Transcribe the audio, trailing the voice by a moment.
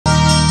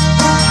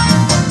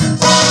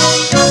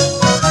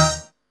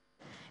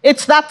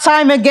It's that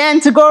time again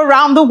to go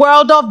around the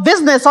world of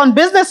business on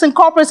Business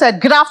Incorporated.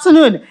 Good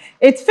afternoon.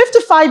 It's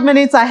 55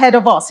 minutes ahead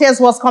of us. Here's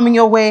what's coming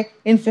your way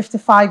in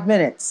 55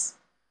 minutes.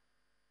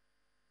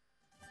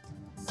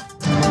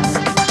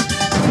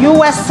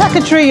 U.S.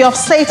 Secretary of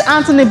State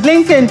Antony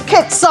Blinken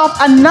kicks off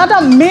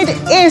another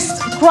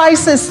Mid-East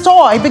crisis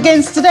tour. It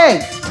begins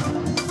today.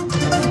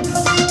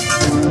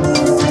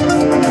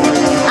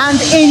 And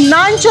in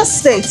Niger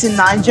State in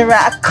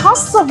Nigeria, a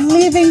cost of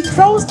living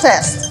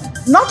protest.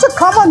 Not a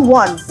common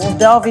one. We'll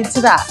delve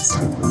into that.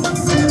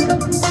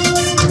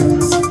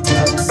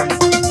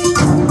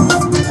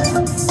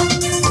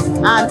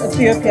 And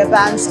Ethiopia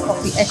bans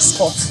coffee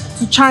exports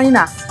to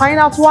China. Find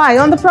out why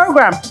on the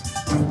program.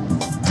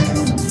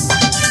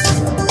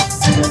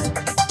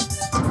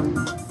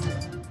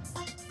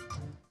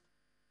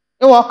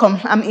 You're welcome.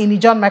 I'm Amy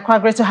John.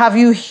 Great to have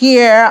you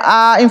here.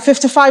 In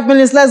 55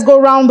 minutes, let's go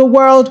around the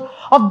world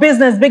of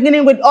business,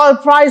 beginning with oil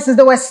prices.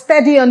 They were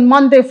steady on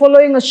Monday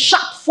following a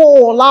sharp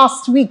fall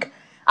last week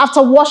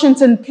after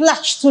Washington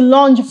pledged to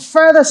launch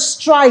further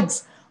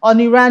strikes on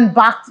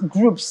Iran-backed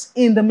groups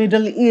in the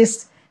Middle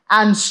East,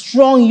 and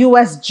strong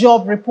U.S.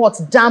 job reports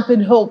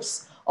dampened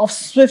hopes of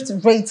swift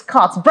rate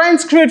cuts.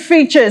 Brent crude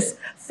futures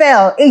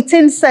fell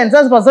 18 cents,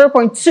 that's about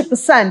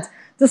 0.2%,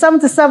 to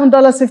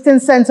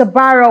 $77.15 a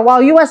barrel,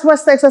 while U.S.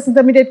 West Texas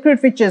Intermediate crude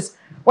futures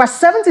were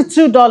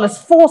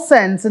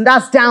 $72.04, and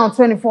that's down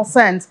 24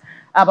 cents,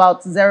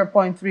 about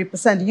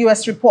 0.3%. The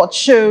U.S. report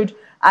showed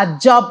a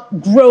job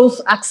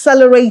growth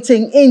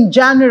accelerating in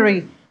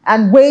January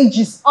and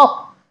wages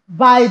up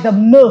by the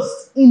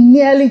most in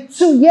nearly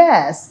 2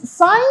 years.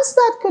 Signs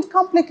that could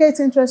complicate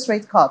interest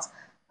rate cuts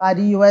by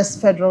the U.S.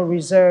 Federal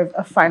Reserve.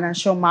 A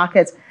financial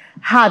market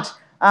had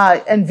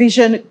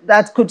envisioned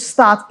that could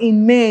start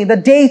in May. The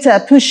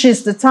data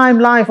pushes the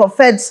timeline for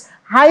Fed's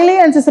highly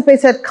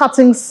anticipated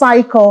cutting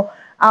cycle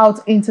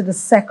out into the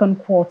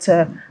second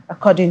quarter,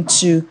 according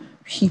to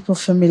people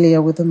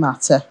familiar with the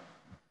matter.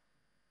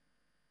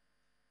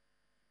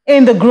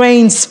 In the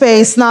grain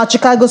space now,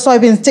 Chicago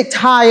soybeans ticked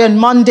high on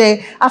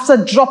Monday after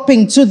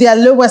dropping to their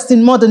lowest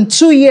in more than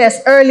 2 years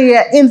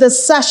earlier in the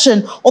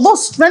session. Although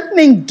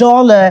strengthening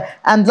dollar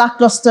and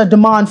lackluster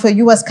demand for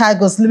U.S.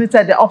 cargoes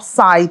limited the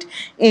upside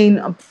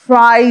in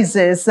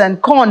prices,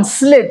 and corn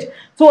slid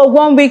to a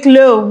one-week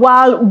low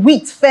while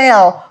wheat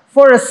fell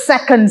for a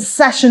second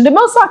session. The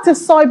most active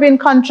soybean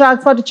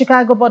contract for the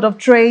Chicago Board of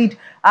Trade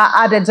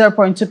added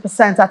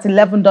 0.2% at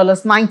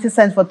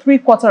 $11.90 for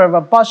 3/4 of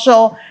a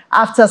bushel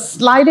after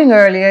sliding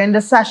earlier in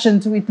the session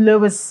to its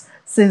lowest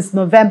since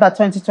November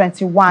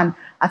 2021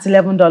 at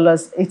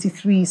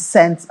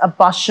 $11.83 a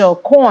bushel.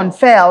 Corn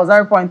fell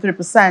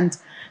 0.3%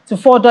 to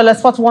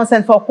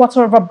 $4.41 for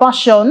 1/4 of a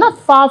bushel, not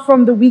far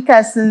from the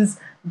weakest since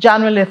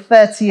January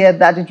 30th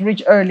that it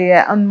reached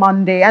earlier on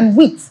Monday. And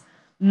wheat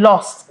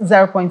lost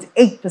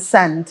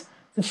 0.8%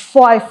 to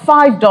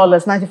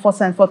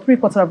 $5.94 for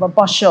 3/4 of a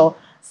bushel.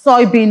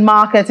 Soybean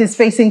market is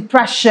facing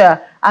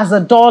pressure as the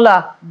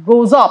dollar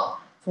goes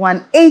up to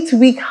an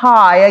 8-week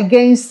high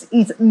against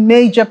its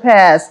major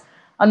pairs.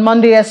 On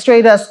Monday, as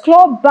traders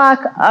clawed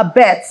back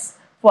bets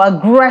for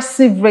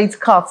aggressive rate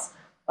cuts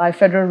by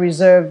Federal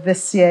Reserve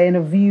this year in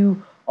a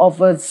view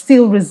of a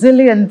still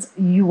resilient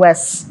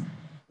U.S.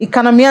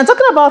 economy. And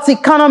talking about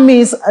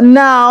economies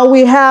now,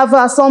 we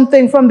have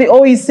something from the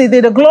OECD.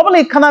 The global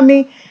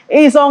economy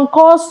is on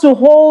course to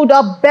hold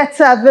up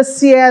better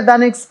this year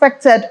than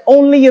expected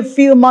only a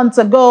few months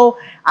ago,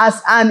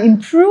 as an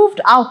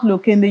improved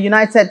outlook in the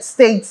United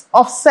States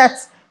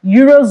offsets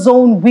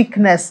Eurozone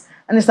weakness.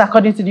 And it's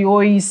according to the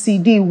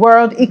OECD.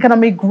 World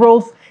economic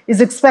growth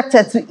is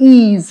expected to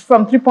ease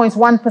from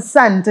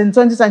 3.1% in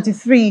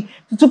 2023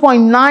 to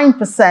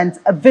 2.9%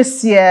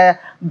 this year,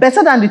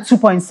 better than the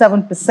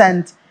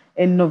 2.7%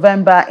 in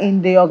November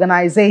in the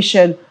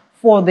Organization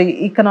for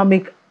the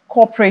Economic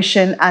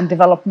Cooperation and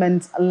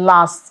Development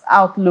last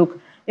outlook.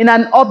 In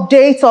an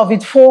update of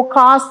its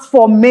forecast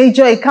for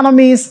major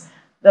economies,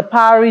 the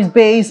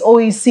Paris-based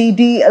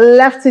OECD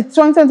left its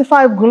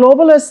 2025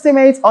 global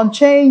estimates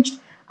unchanged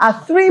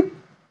at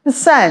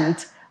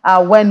 3%,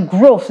 when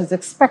growth is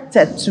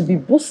expected to be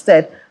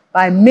boosted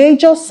by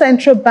major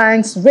central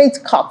banks'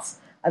 rate cuts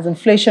as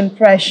inflation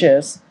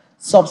pressures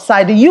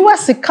subside. The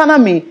U.S.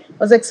 economy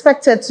was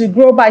expected to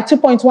grow by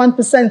 2.1%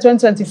 in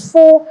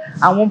 2024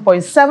 and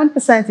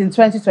 1.7% in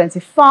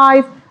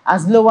 2025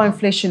 as lower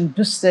inflation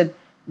boosted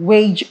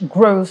wage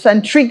growth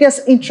and triggers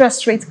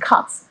interest rate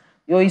cuts.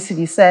 The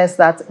OECD says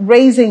that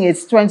raising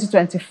its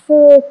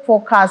 2024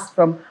 forecast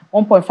from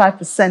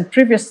 1.5%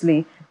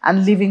 previously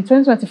and leaving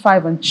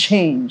 2025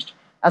 unchanged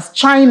as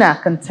China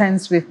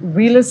contends with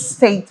real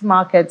estate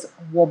market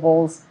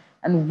wobbles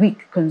and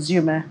weak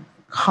consumer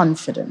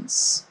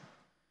confidence.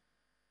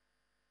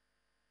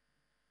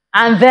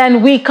 And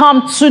then we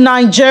come to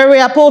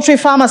Nigeria. Poultry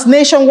farmers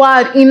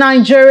nationwide in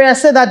Nigeria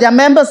said that their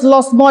members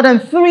lost more than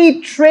 3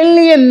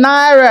 trillion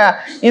naira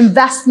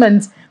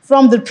investment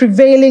from the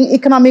prevailing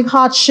economic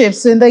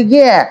hardships in the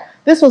year.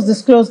 This was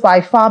disclosed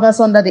by farmers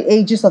under the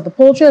aegis of the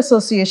Poultry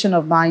Association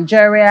of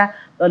Nigeria,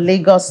 the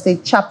Lagos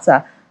State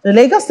chapter. The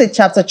Lagos State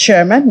Chapter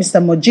Chairman,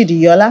 Mr. Mojidi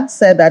Yola,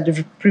 said that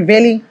the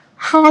prevailing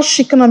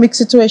harsh economic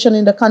situation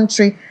in the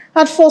country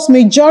had forced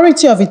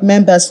majority of its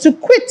members to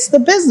quit the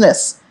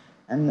business.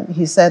 And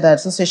he said that the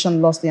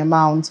association lost the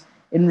amount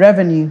in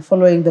revenue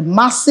following the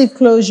massive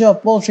closure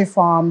of poultry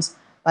farms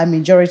by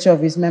majority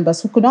of its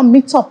members who could not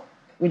meet up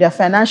with their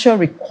financial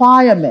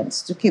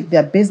requirements to keep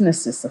their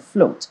businesses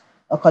afloat.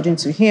 According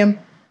to him,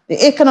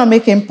 the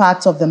economic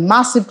impact of the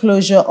massive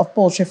closure of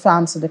poultry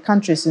farms in the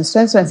country since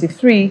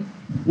 2023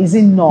 is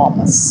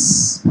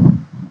enormous.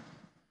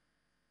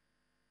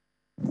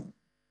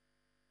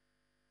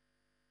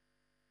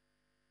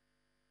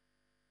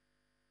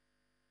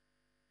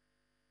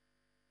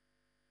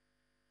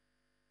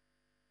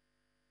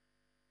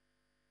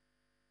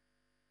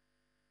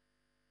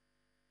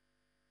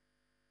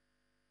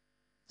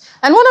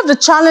 And one of the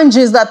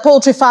challenges that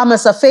poultry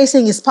farmers are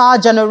facing is power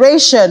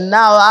generation.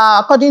 Now,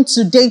 according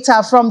to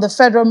data from the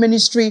Federal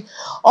Ministry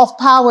of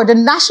Power, the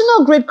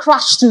national grid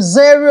crashed to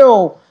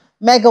 0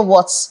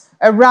 megawatts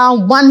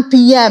around 1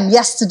 p.m.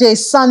 yesterday,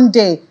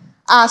 Sunday,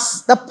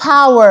 as the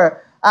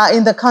power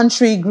in the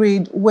country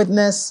grid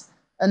witnessed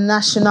a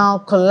national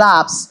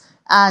collapse.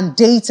 And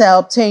data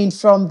obtained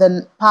from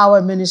the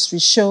Power Ministry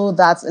show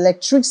that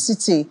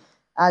electricity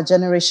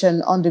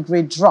generation on the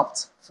grid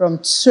dropped from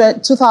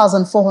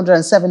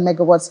 2,407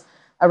 megawatts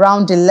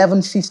around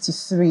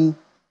 11:53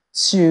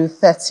 to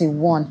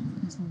 31.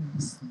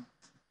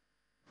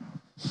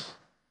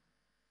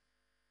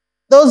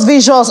 Those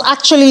visuals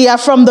actually are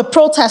from the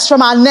protest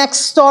from our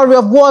next story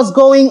of what's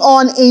going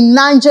on in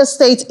Niger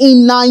State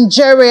in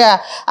Nigeria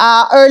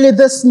early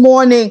this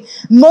morning.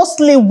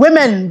 Mostly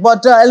women,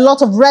 but a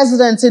lot of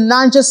residents in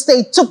Niger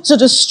State took to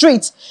the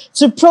streets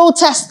to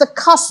protest the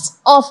cost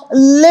of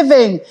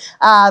living.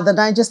 The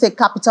Niger State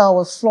capital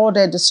was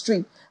flooded the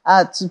street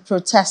to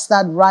protest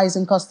that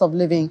rising cost of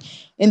living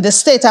in the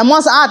state. I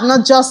must add,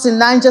 not just in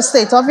Niger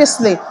State,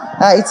 obviously,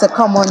 it's a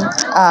common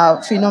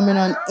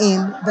phenomenon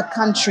in the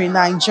country,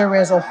 Nigeria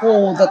as a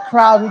whole. The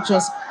crowd, which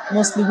was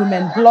mostly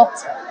women,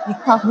 blocked the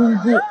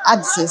Kahungu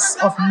axis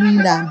of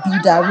Mina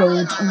Bida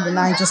Road in the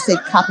Niger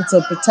State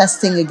capital,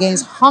 protesting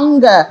against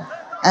hunger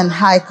and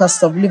high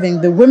cost of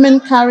living. The women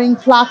carrying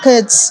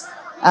placards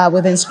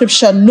with the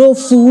inscription, "No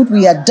food,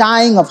 we are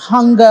dying of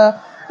hunger."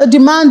 They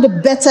demand a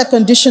better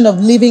condition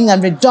of living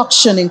and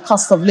reduction in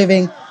cost of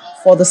living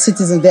for the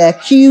citizens. They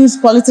accuse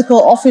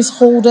political office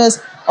holders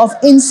of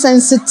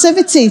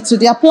insensitivity to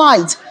their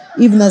plight,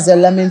 even as they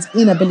lament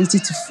inability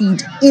to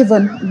feed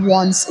even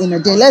once in a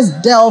day. Let's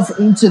delve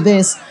into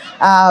this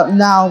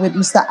now with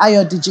Mr.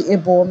 Ayodiji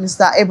Ebo.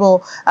 Mr.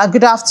 Ebo,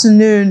 good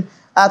afternoon.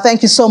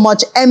 Thank you so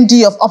much,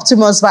 MD of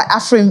Optimus by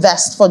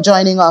AfriInvest, for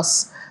joining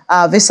us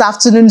this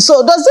afternoon.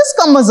 So does this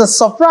come as a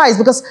surprise?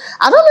 Because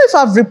I don't know if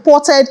I've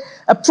reported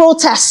a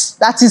protest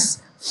that is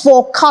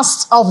for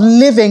cost of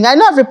living. I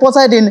know I've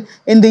reported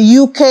in the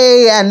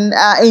UK and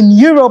in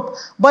Europe,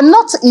 but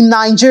not in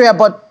Nigeria.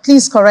 But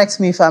please correct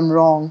me if I'm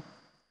wrong.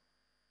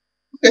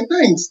 Okay,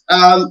 thanks.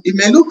 It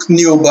may look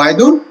new, but I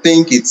don't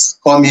think it's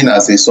coming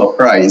as a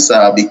surprise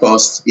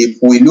because if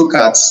we look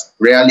at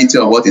reality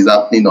of what is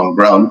happening on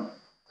ground,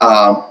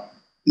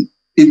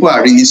 people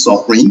are really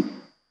suffering.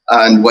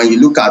 And when you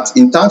look at,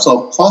 in terms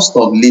of cost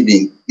of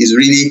living, is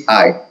really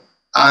high.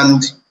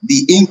 And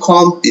the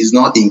income is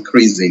not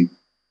increasing.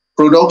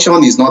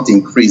 Production is not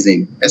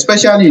increasing.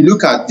 Especially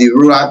look at the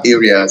rural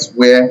areas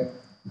where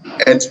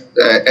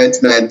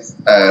ethnic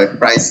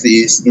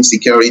crisis,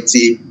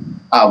 insecurity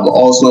have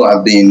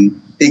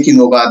been taking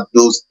over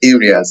those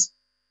areas.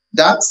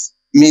 That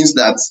means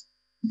that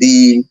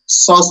the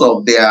source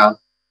of their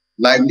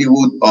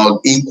livelihood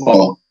or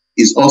income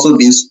is also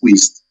being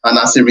squeezed. And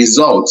as a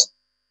result,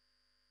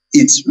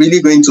 it's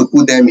really going to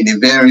put them in a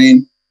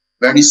very,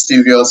 very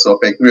serious or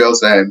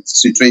precarious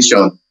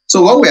situation.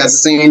 So what we are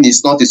seeing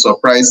is not a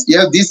surprise.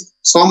 Yeah,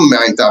 some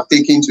might have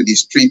taken to the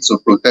streets to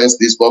protest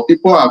this, but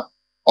people are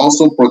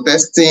also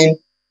protesting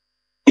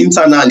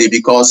internally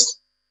because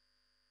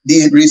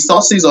the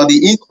resources or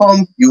the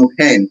income you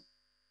earn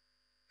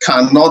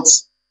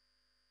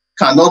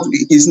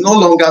is no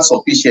longer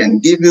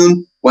sufficient,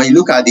 given when you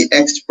look at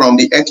from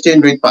the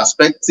exchange rate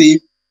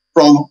perspective,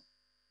 from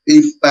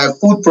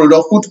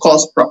food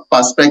cost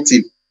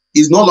perspective,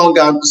 is no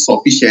longer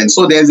sufficient.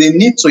 So there's a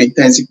need to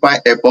intensify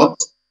effort.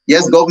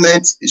 Yes,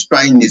 government is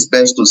trying its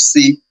best to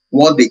see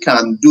what they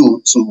can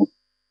do to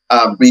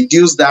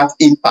reduce that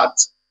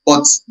impact.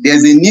 But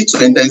there's a need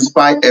to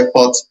intensify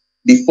effort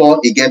before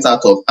it gets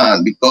out of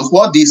hand. Because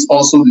what this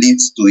also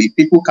leads to, if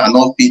people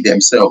cannot feed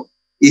themselves,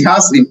 it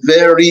has a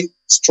very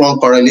strong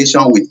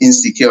correlation with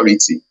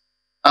insecurity.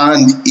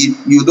 And if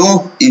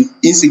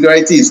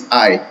insecurity is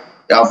high,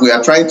 if we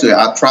are trying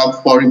to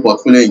attract foreign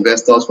portfolio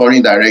investors,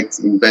 foreign direct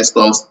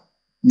investors,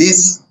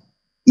 this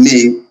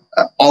may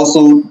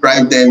also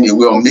drive them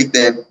away or make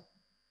them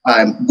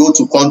go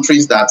to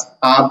countries that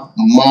have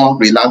more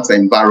relaxed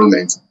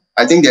environment.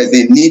 I think there's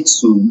a need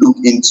to look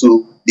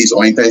into this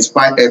or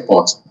intensify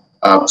efforts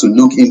to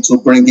look into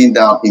bringing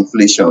down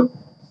inflation.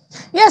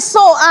 Yes,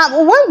 so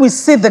when we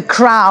see the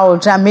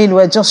crowd, I mean,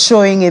 we're just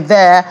showing it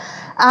there.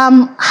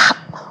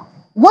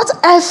 What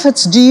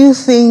efforts do you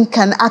think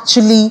can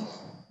actually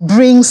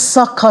bring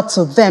succor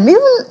to them?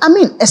 Even, I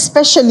mean,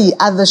 especially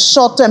at the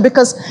short term,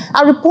 because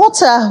a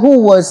reporter who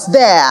was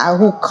there,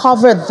 who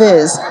covered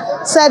this,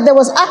 said there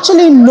was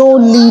actually no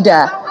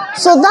leader.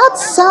 So that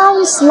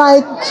sounds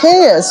like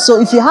chaos. So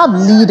if you have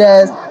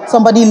leaders,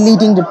 somebody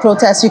leading the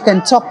protest, you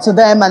can talk to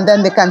them and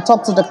then they can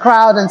talk to the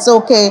crowd and say,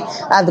 okay,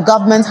 the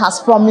government has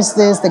promised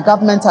this, the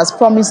government has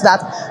promised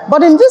that.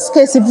 But in this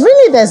case, if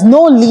really there's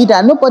no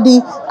leader, nobody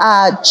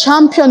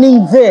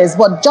championing this,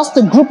 but just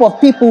a group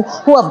of people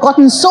who have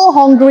gotten so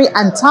hungry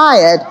and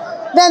tired,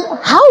 then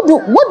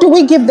what do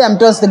we give them?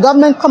 Does the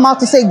government come out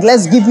to say,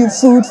 let's give you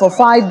food for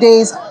 5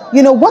 days?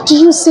 You know, what do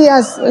you see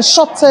as a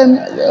short-term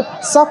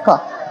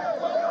succor?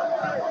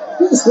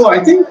 So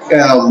I think,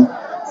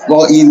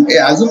 in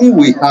assuming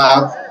we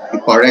have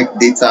the correct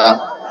data,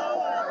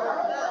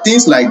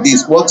 things like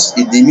this, what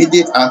the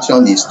immediate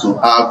action is to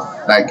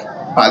have like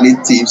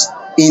palliatives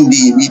in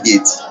the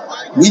immediate,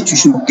 which you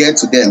should get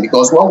to them,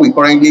 because what we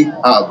currently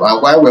have,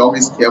 and why we're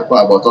always careful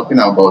about talking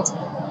about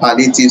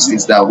palliatives,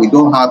 is that we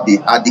don't have the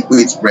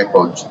adequate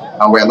record,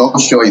 and we're not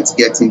sure it's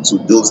getting to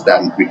those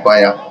that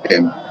require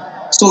them.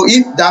 So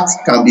if that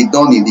can be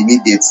done in the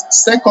immediate.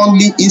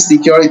 Secondly,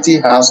 insecurity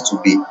has to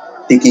be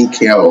taken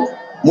care of.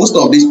 Most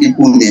of these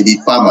people may be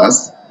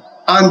farmers,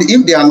 and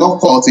if they are not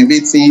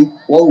cultivating,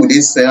 what would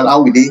they sell?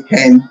 How would they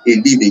earn a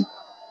living?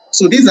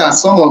 So these are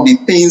some of the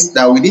things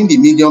that within the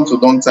medium to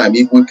long time,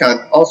 if we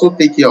can also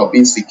take care of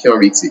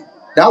insecurity,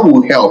 that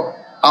will help.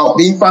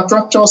 The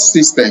infrastructure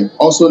system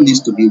also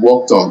needs to be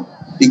worked on,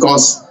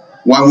 because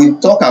when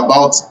we talk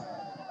about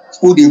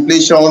food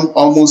inflation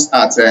almost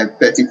at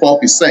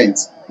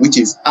 34%, which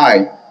is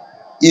high,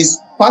 is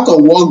part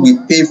of what we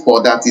pay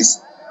for that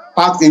is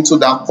packed into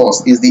that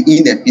cost is the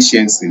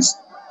inefficiencies.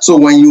 So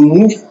when you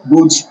move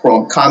goods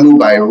from Kano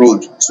by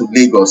road to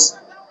Lagos,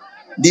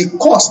 the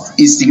cost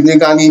is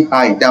significantly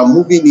high than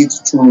moving it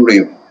through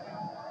rail.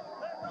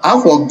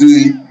 Half of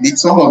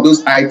some of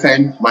those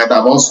items might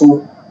have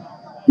also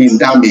been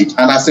damaged,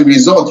 and as a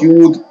result,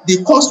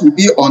 the cost will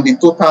be on the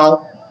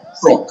total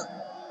truck.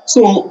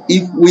 So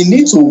if we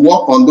need to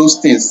work on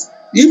those things,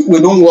 if we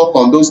don't work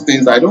on those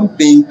things, I don't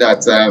think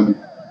that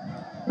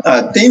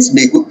things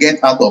may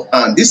get out of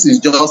hand. This is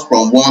just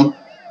from one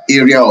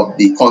area of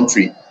the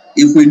country.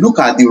 If we look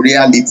at the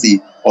reality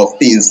of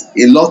things,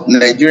 a lot of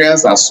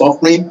Nigerians are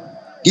suffering,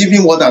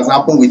 given what has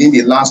happened within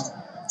the last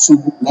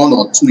 1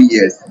 or 2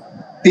 years.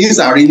 Things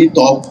are really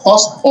tough.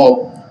 Cost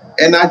of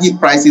energy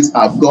prices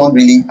have gone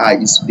really high.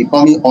 It's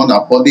becoming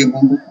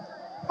unaffordable.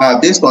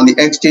 Based on the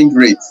exchange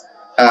rate,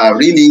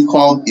 real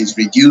income is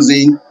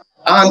reducing,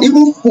 and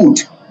even food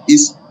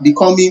is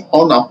becoming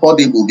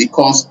unaffordable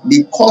because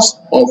the cost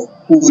of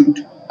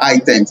food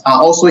items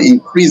are also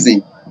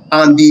increasing,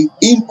 and the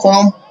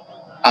income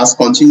has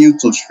continued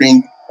to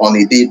shrink on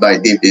a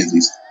day-by-day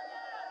basis.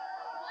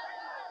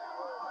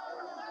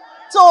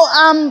 So,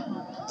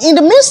 in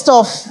the midst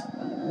of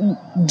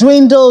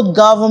dwindled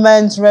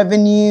government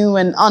revenue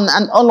and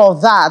all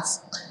of that,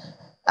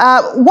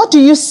 what do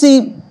you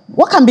see?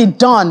 What can be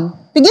done?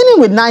 Beginning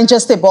with Niger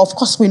State, but of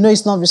course we know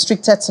it's not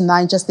restricted to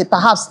Niger State.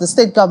 Perhaps the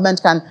state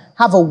government can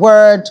have a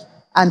word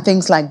and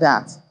things like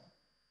that.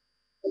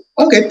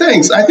 Okay,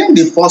 thanks. I think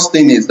the first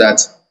thing is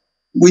that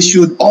we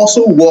should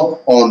also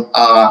work on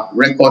our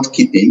record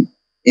keeping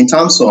in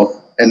terms of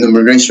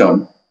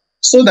enumeration,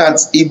 so that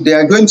if they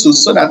are going to,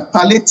 so that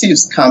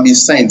palliatives can be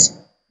sent.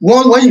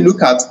 One, when you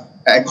look at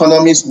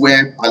economies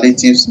where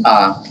palliatives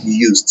are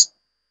used,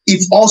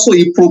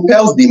 it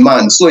propels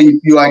demand. So if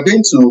you are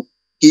going to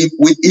give,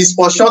 it's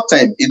for short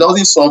term, it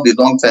doesn't solve the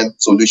long term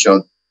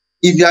solution.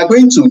 If you are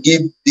going to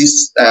give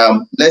this,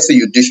 let's say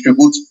you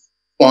distribute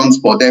funds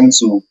for them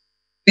to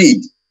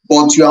feed,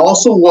 but you are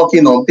also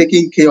working on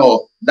taking care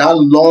of that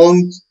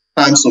long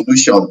time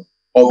solution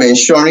of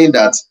ensuring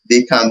that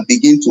they can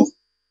begin to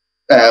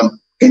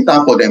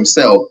cater for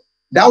themselves,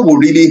 that will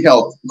really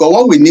help. Because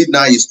what we need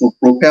now is to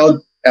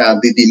propel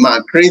the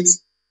demand, create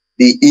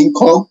the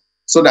income,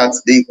 so that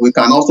we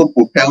can also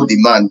propel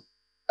demand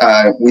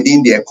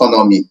within the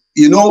economy.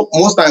 You know,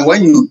 most time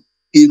when you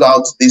give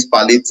out these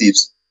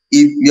palliatives,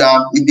 if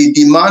the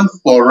demand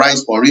for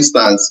rice, for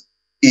instance,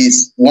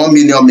 is 1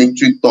 million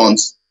metric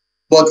tons,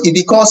 but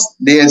because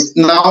there's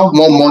now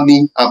more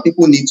money and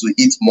people need to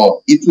eat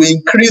more, it will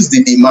increase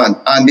the demand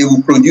and they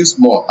will produce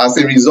more. As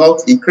a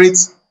result, it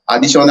creates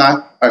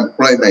additional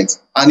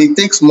employment and it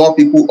takes more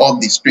people off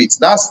the streets.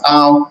 That's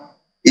how,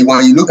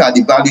 when you look at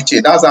the value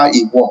chain, that's how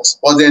it works.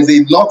 But there's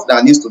a lot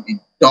that needs to be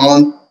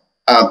done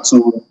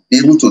to be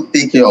able to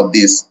take care of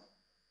this.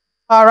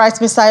 All right,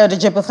 Mr.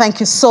 Ayodejibo, thank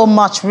you so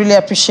much. Really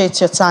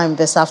appreciate your time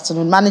this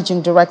afternoon.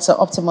 Managing Director,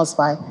 Optimus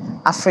by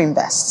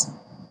AfriInvest.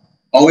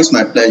 Always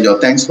my pleasure.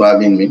 Thanks for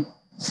having me.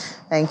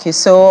 Thank you.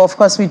 So, of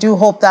course, we do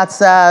hope that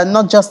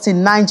not just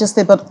in Niger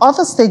State, but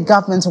other state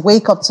governments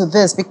wake up to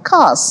this,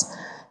 because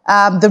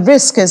the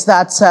risk is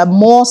that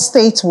more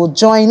states will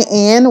join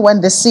in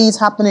when they see it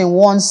happen in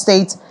one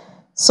state,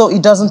 so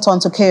it doesn't turn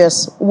to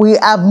chaos. We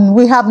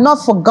have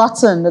not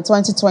forgotten the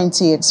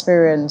 2020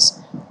 experience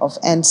of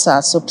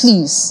NSAS. So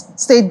please,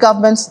 state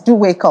governments, do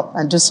wake up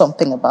and do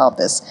something about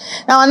this.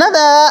 Now,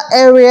 another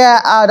area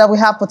that we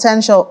have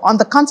potential on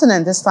the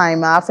continent this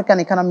time, African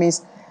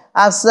economies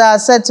have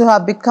said to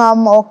have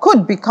become or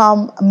could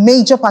become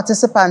major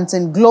participants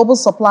in global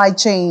supply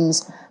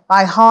chains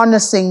by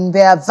harnessing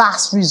their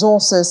vast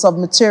resources of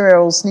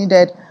materials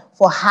needed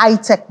for high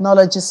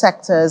technology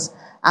sectors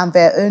and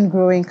their own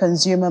growing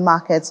consumer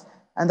markets.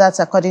 And that's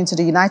according to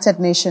the United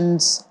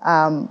Nations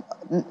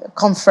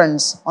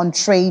Conference on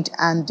Trade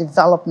and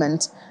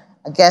Development.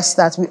 I guess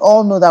that we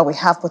all know that we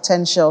have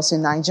potentials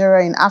in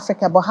Nigeria, in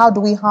Africa, but how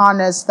do we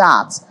harness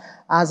that?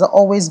 Has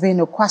always been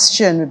a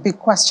question, a big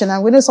question.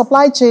 And we know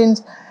supply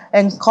chains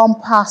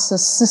encompass the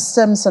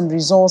systems and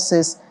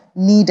resources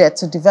needed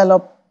to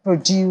develop,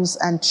 produce,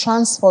 and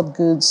transport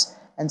goods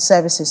and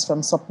services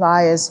from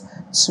suppliers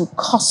to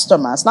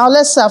customers. Now,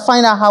 let's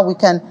find out how we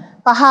can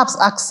perhaps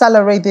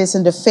accelerate this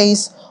in the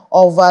face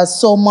of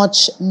so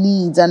much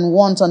need and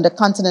want on the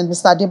continent.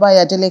 Mr.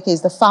 Adebayo Adeleke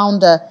is the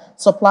founder,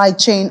 Supply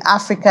Chain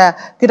Africa.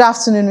 Good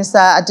afternoon, Mr.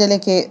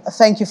 Adeleke.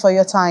 Thank you for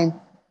your time.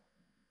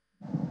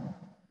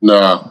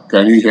 No,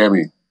 can you hear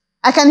me?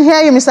 I can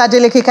hear you, Mr.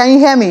 Adeleke. Can you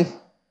hear me?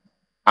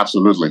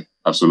 Absolutely.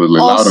 Absolutely.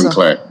 Awesome. Loud and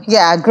clear.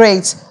 Yeah,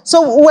 great.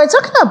 So we're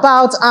talking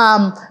about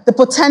the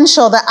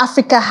potential that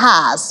Africa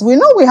has. We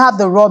know we have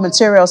the raw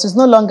materials. It's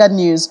no longer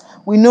news.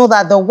 We know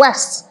that the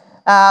West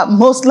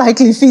most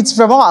likely feeds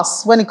from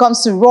us when it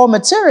comes to raw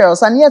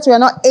materials, and yet we are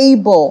not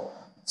able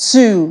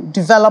to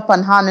develop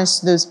and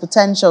harness those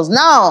potentials.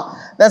 Now,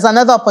 there's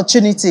another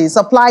opportunity,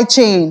 supply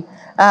chain,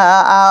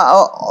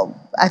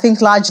 I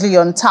think largely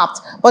untapped.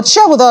 But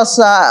share with us,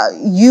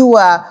 you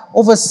are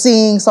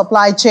overseeing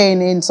supply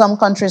chain in some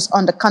countries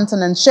on the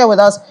continent. Share with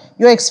us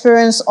your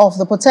experience of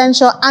the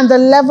potential and the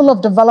level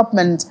of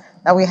development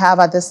that we have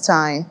at this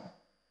time.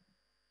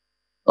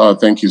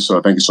 Thank you,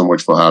 sir. Thank you so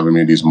much for having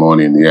me this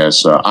morning.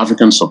 Yes,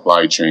 African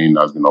supply chain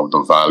has been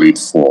undervalued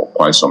for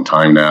quite some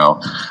time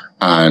now.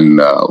 And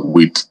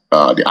with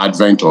the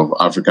advent of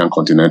African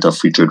Continental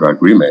Free Trade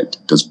Agreement,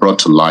 it has brought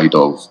to light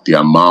of the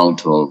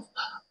amount of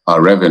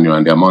revenue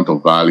and the amount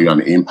of value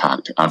and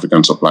impact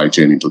African supply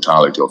chain in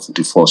totality of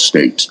 54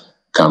 states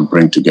can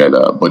bring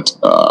together. But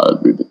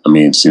I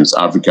mean, since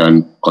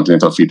African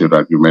Continental Free Trade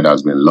Agreement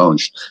has been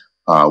launched,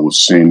 we've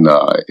seen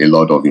a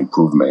lot of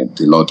improvement,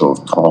 a lot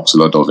of talks, a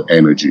lot of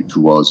energy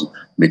towards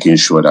making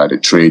sure that the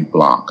trade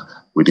bloc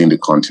within the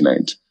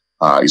continent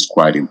is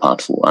quite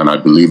impactful. And I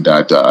believe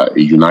that a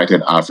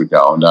united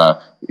Africa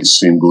under a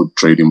single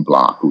trading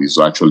bloc is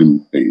actually,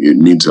 it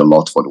means a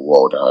lot for the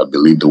world. I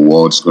believe the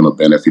world's going to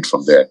benefit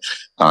from that.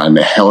 And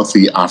a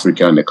healthy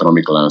African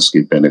economic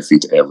landscape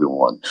benefits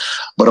everyone.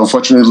 But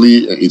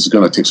unfortunately, it's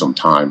going to take some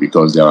time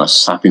because there are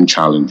certain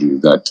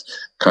challenges that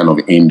kind of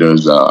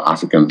hinders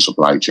African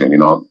supply chain. You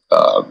know,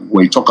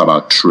 when you talk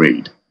about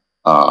trade,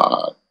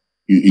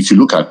 if you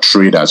look at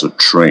trade as a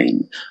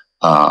train,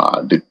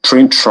 the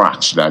train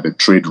tracks that the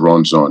trade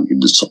runs on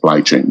in the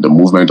supply chain, the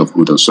movement of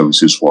goods and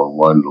services from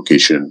one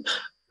location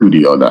to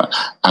the other.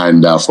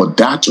 And for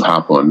that to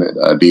happen,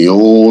 the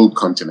whole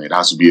continent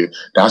has to be,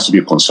 there has to be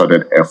a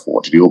concerted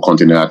effort. The whole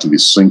continent has to be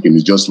syncing.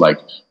 It's just like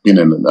being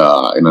in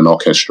an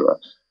orchestra.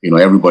 You know,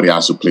 everybody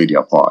has to play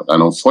their part.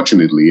 And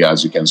unfortunately,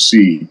 as you can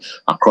see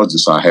across the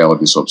Sahel,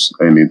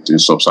 in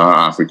sub-Saharan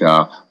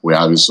Africa, we're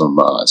having some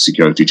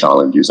security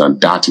challenges. And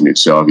that in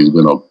itself is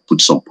going to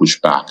put some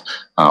pushback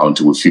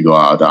until we figure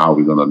out how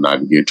we're going to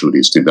navigate through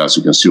this thing. As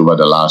you can see over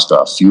the last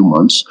few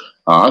months,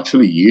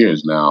 actually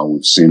years now,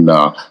 we've seen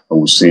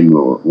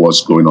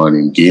what's going on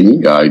in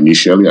Guinea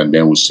initially, and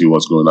then we'll see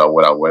what's going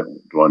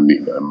on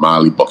in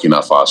Mali,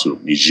 Burkina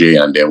Faso,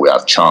 Niger, and then we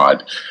have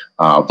Chad.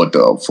 But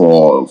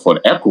for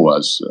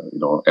ECOWAS, you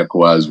know,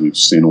 ECOWAS, we've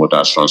seen what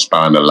has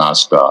transpired in the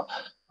last,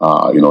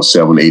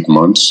 7-8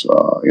 months,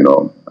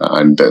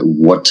 and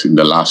what in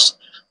the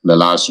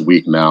last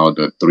week now,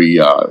 the three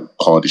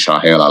called the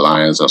Sahel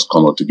Alliance has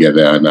come up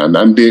together,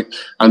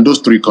 and those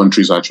three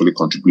countries actually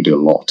contribute a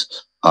lot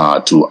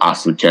to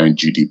African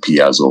GDP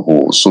as a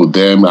whole. So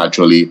them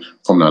actually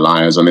from an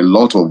alliance, and a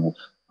lot of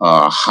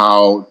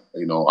how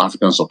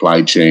African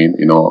supply chain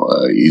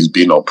is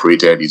being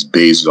operated is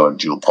based on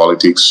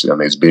geopolitics,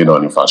 and it's based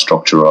on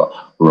infrastructure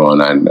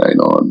run, and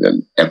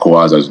then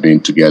ECOWAS has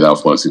been together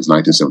since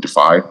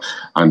 1975,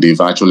 and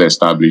they've actually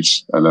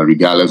established, and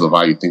regardless of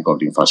how you think of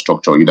the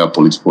infrastructure, either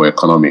political or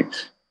economic,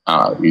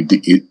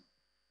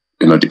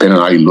 depending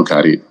on how you look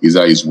at it,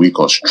 either it's weak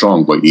or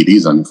strong, but it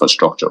is an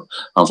infrastructure.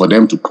 And for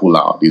them to pull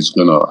out, it's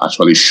going to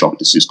actually shock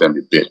the system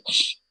a bit.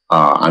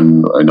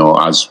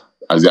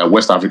 As the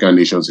West African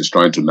nations is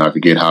trying to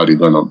navigate how they're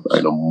going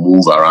to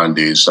move around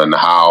this, and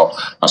how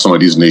some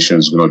of these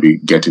nations are going to be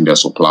getting their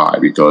supply,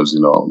 because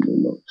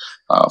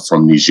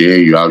from Niger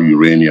you have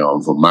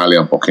uranium, from Mali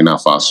and Burkina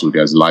Faso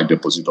there's a large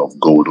deposit of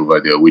gold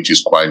over there, which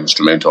is quite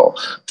instrumental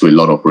to a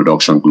lot of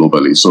production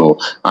globally. So,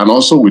 and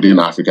also within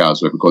Africa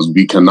as well, because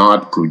we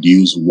cannot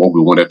produce what we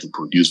wanted to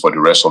produce for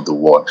the rest of the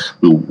world.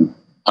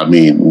 I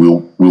mean, we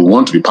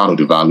want to be part of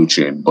the value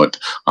chain, but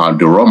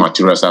the raw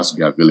materials has to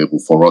be available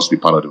for us to be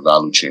part of the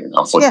value chain.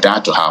 And for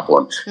that to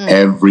happen,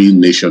 every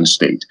nation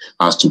state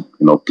has to,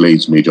 play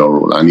its major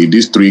role. And if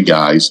these three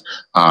guys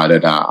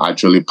that are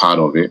actually part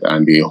of it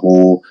and they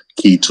hold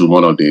key to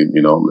one of the,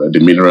 the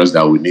minerals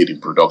that we need in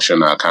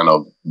production are kind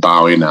of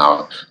bowing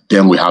out,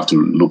 then we have to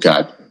look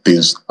at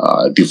things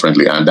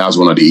differently, and that's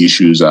one of the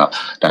issues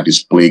that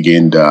is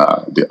plaguing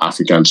the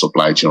African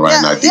supply chain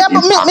right now. Yeah,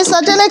 but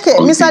Mr.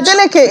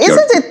 Adeleke,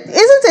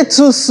 isn't it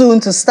too soon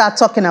to start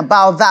talking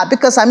about that?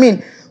 Because I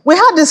mean, we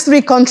had these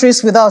three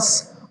countries with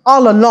us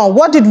all along.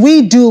 What did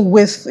we do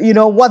with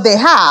what they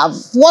have?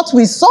 What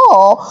we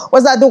saw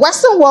was that the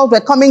Western world were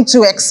coming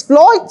to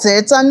exploit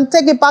it and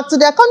take it back to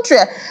their country.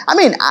 I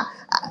mean,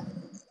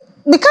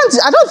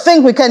 I don't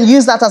think we can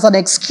use that as an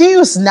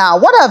excuse now.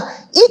 What have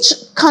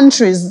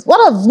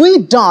we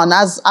done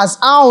as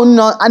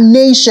a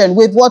nation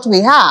with what we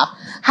have?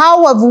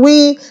 How have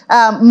we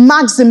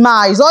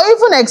maximized or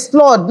even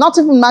explored, not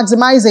even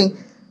maximizing,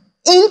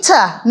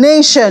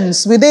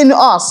 inter-nations within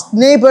us,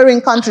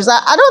 neighboring countries?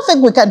 I don't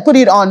think we can put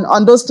it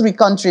on those three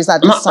countries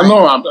at this time.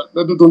 No,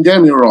 don't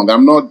get me wrong.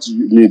 I'm not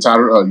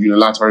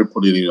unilaterally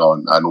putting it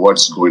on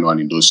what's going on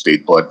in those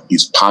states, but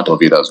it's part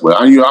of it as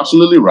well. And you're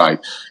absolutely right.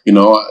 In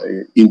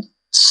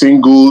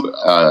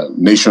single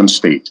nation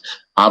state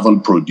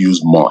haven't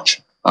produced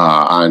much.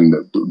 And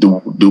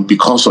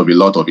because of a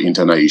lot of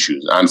internal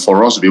issues. And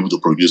for us to be able to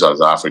produce as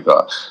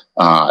Africa,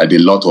 a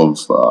lot of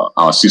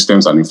our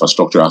systems and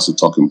infrastructure has to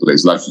talk in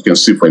place. Like you can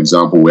see, for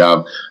example, we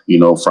have,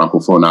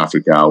 Francophone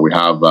Africa, we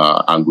have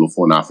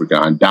Anglophone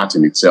Africa, and that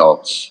in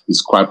itself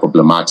is quite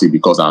problematic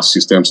because our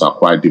systems are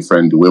quite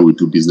different. The way we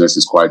do business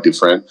is quite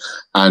different.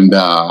 And,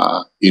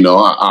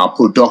 our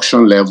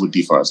production level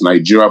differs.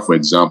 Nigeria, for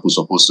example, is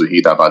supposed to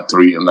hit about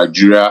 3.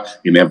 Nigeria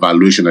in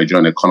evaluation,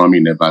 Nigerian economy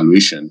in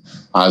evaluation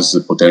has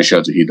the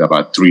potential to hit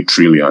about 3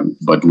 trillion,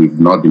 but we've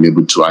not been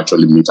able to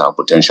actually meet our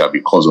potential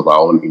because of our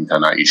own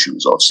internal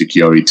issues of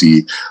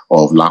security,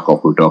 of lack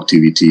of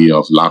productivity,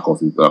 of lack of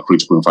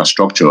critical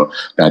infrastructure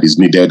that is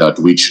needed at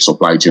which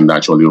supply chain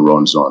actually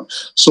runs on.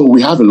 So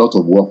we have a lot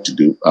of work to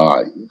do.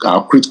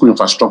 Our critical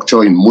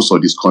infrastructure in most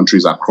of these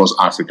countries across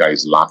Africa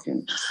is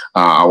lacking.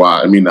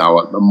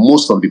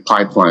 Most of the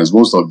pipelines,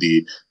 most of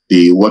the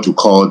what you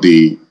call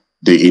the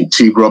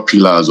integral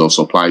pillars of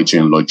supply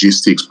chain,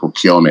 logistics,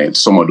 procurement,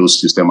 some of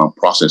those systems and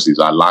processes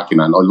are lacking,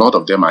 and a lot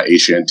of them are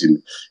ancient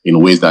in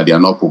ways that they are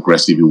not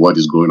progressive in what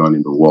is going on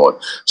in the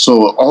world.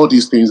 So all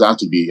these things have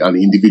to be, an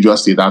individual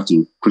state have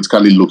to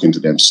critically look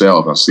into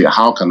themselves and say,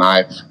 how can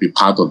I be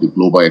part of the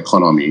global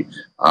economy?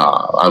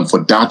 And for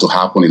that to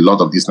happen, a lot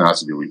of this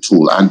has to be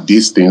retooled. And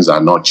these things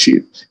are not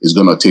cheap. It's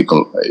going to take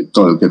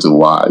a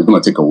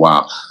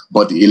while.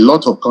 But a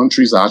lot of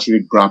countries are actually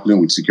grappling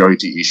with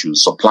security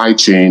issues. Supply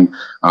chain,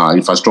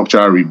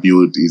 infrastructure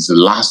rebuild is the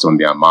last on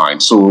their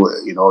mind. So,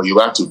 you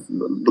have to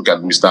look at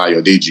Mr.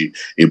 Ayodeji,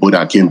 a Ebo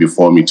that came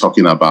before me,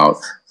 talking about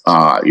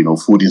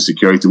food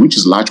insecurity, which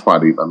is large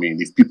part of it. I mean,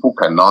 if people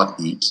cannot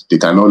eat, they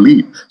cannot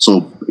live.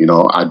 So,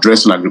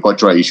 addressing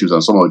agricultural issues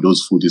and some of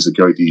those food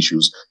insecurity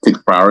issues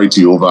take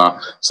priority over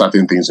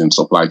certain things in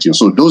supply chain.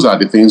 So those are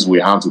the things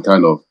we have to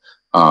kind of,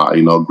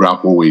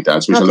 grapple with,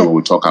 especially when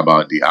we talk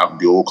about the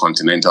whole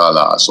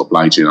continental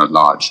supply chain at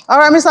large. All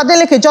right, Mr.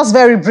 Adeleke, just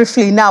very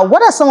briefly now,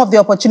 what are some of the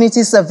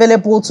opportunities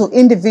available to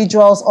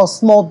individuals or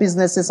small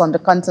businesses on the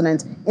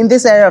continent in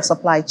this area of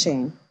supply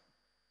chain?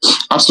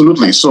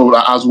 Absolutely. So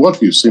as what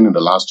we've seen in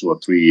the last 2 or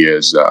 3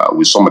 years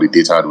with some of the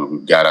data that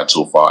we've gathered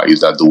so far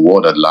is that the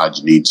world at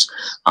large needs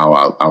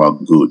our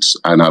goods.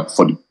 And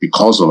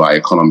because of our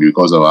economy,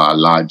 because of our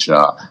large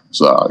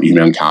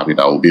human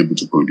capital, we'll be able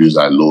to produce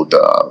that load.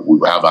 We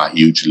have a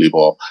huge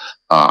labor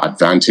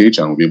advantage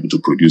and we'll be able to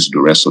produce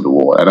the rest of the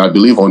world. And I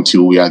believe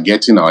until we are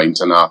getting our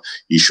internal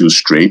issues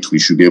straight, we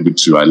should be able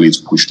to at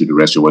least push to the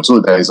rest of the world.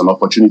 So there is an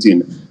opportunity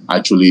in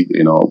actually,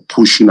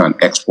 pushing and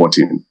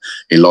exporting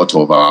a lot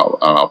of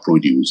our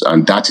produce.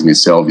 And that in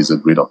itself is a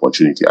great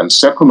opportunity. And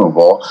second of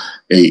all,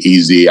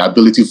 is the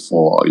ability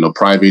for,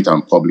 private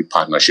and public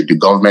partnership. The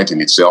government in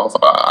itself,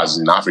 as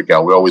in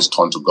Africa, we always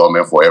turn to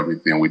government for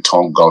everything. We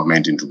turn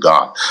government into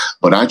God.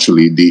 But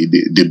actually,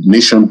 the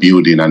nation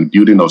building and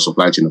building of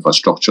supply chain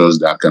infrastructures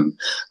that can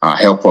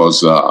help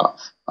us, to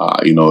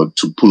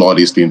pull all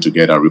these things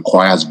together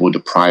requires both the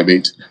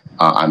private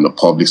and the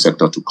public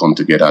sector to come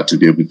together to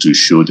be able to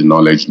show the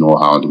knowledge,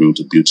 know-how, and to be able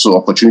to build. So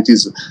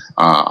opportunities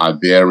are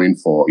there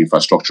for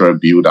infrastructure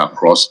build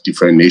across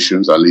different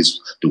nations, at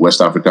least the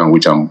West African,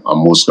 which I'm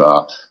most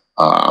that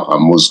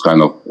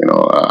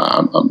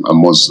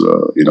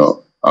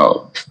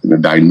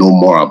I know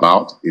more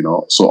about,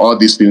 So all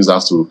these things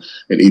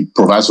it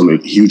provides a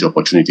huge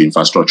opportunity,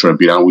 infrastructure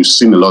build. And we've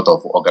seen a lot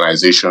of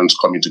organizations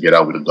coming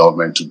together with the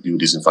government to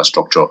build this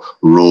infrastructure,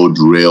 road,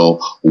 rail,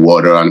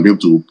 water, and be able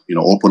to,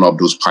 open up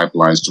those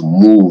pipelines to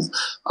move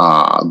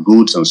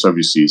goods and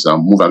services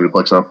and move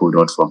agricultural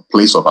products from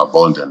place of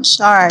abundance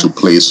to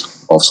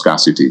place of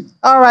scarcity.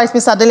 All right,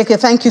 Mr. Adeleke,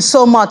 thank you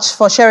so much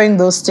for sharing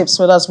those tips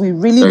with us. We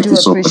really do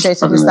appreciate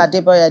it. Mr.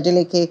 Adeboye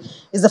Adeleke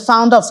is the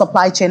founder of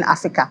Supply Chain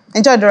Africa.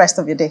 Enjoy the rest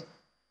of your day.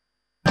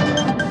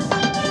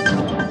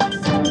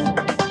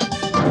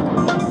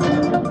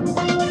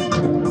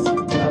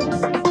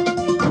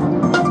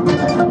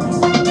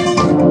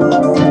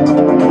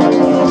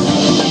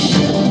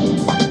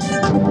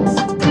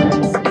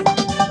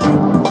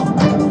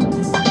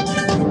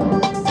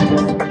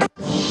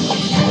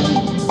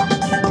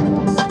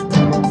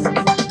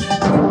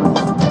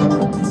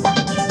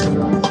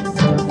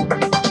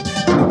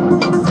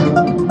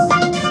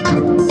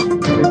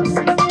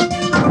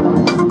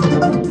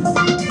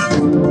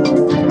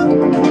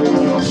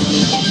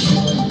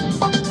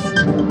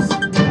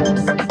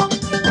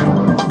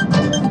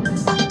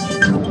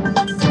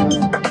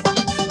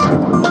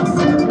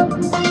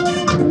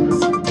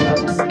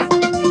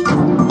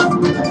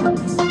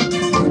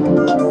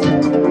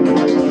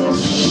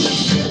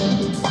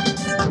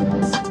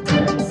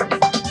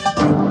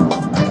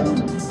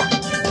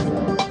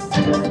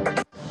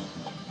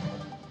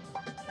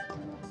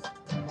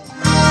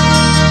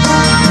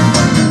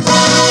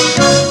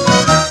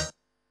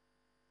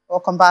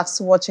 Welcome back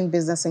to Watching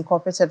Business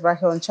Incorporated right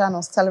here on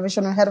Channels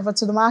Television. We head over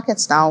to the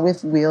markets now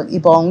with Will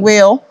Ibong.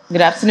 Will.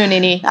 Good afternoon,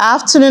 Nini.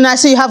 Afternoon. I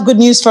see you have good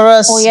news for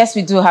us. Oh, yes,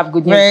 we do have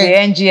good news. The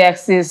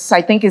NGX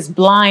I think, is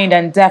blind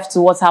and deaf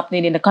to what's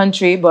happening in the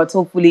country, but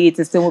hopefully it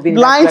is still moving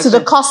blind to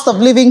the cost of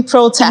living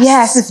protests.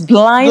 Yes, it's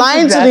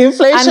blind to the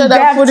inflation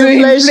and food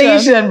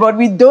inflation. But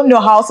we don't know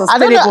how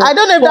sustainable. I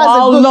don't know if that's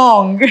how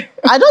long.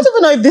 I don't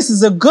even know if this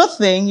is a good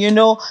thing, you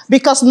know,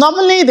 because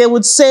normally they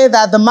would say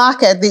that the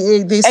market,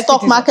 the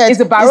stock market is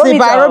the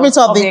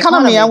barometer of the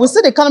economy. And we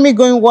see the economy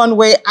going one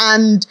way,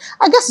 and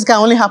I guess it can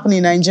only happen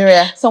in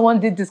Nigeria. Someone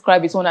did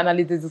describe it, one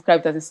analyst did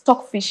describe it as a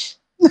stockfish.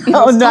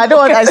 Oh, no,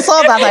 I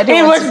saw that.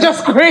 It was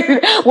just crazy.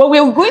 Well,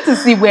 we're going to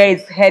see where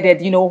it's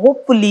headed. You know,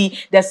 hopefully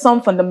there's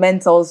some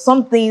fundamentals,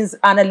 some things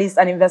analysts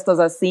and investors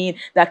are seeing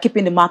that are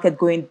keeping the market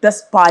going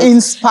in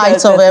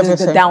spite of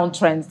everything. The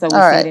downtrends that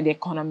we're seeing in the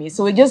economy.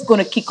 So we're just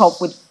going to kick off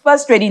with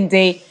first trading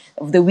day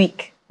of the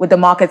week with the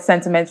market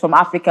sentiment from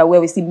Africa, where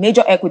we see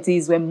major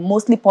equities were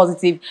mostly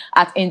positive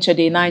at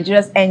intraday.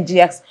 Nigeria's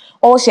NGX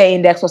all-share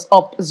index was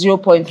up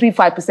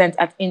 0.35%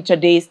 at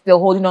intraday, still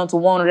holding on to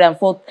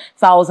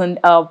 104,000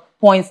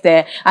 points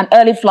there. And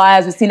early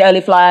flyers, we've seen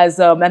early flyers,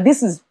 and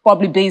this is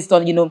probably based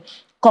on, you know,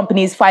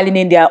 companies filing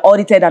in their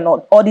audited and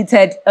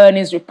unaudited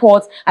earnings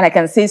reports. And I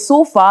can say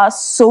so far,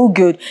 so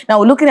good. Now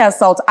we're looking at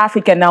South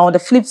Africa now. On the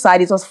flip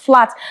side, it was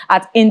flat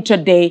at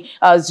intraday,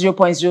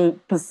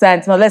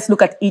 0.0%. Now let's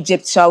look at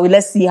Egypt, shall we?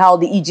 Let's see how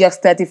the EGX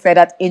 30 fared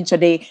at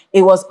intraday.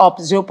 It was up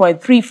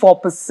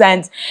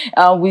 0.34%.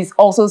 We've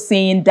also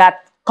seen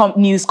that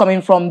news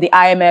coming from the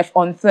IMF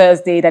on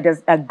Thursday that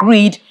has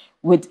agreed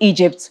with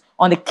Egypt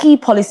on the key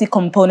policy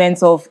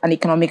components of an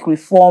economic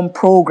reform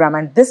program.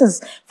 And this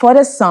is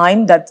further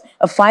sign that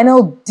a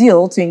final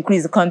deal to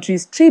increase the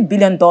country's $3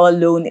 billion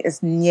loan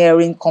is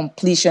nearing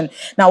completion.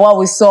 Now, while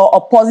we saw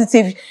a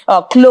positive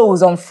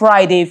close on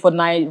Friday for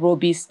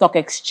Nairobi Stock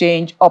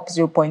Exchange, up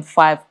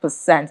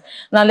 0.5%.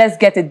 Now, let's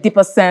get a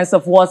deeper sense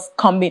of what's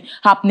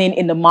happening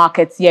in the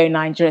markets here in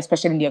Nigeria,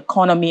 especially in the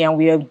economy. And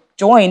we are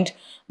joined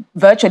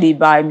virtually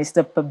by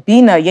Mr.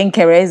 Pabina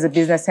Yenkere, is the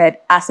business head,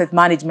 asset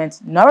management,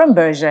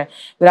 Nuremberg.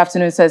 Good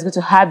afternoon, sir. It's good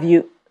to have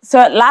you.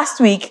 Sir, last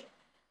week,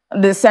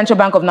 the Central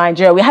Bank of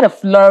Nigeria, we had a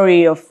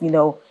flurry of, you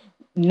know,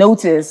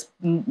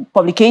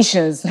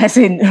 publications, I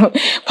say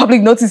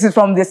public notices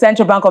from the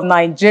Central Bank of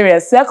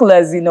Nigeria,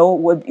 circulars, you know,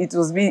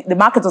 the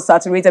market was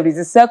saturated with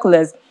these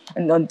circulars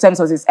in terms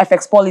of its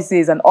FX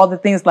policies and other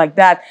things like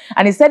that.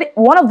 And he said,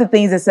 one of the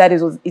things they said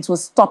is it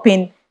was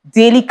stopping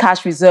daily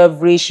cash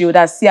reserve ratio,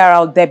 that's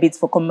CRR debits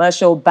for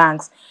commercial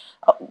banks.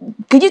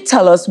 Could you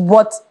tell us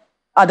what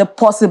are the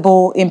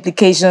possible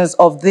implications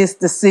of this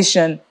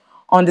decision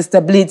on the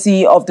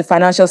stability of the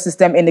financial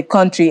system in the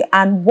country,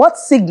 and what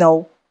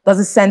signal does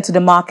it send to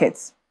the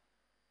markets?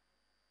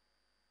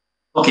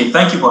 Okay,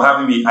 thank you for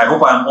having me. I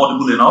hope I'm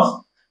audible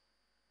enough.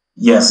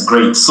 Yes,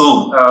 great.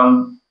 So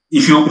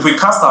if we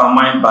cast our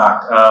mind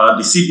back,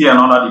 the CPN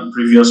under the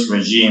previous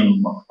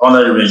regime,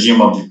 under the regime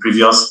of the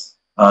previous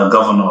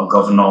Governor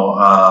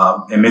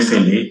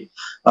Emefiele,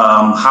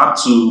 had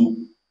to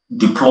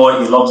deploy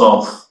a lot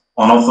of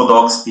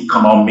unorthodox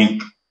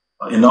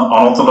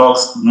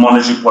unorthodox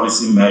monetary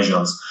policy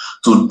measures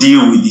to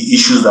deal with the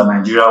issues that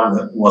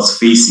Nigeria was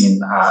facing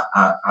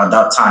at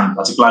that time,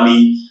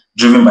 particularly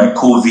driven by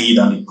COVID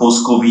and the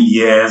post-COVID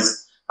years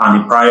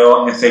and the prior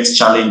FX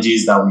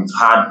challenges that we've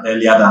had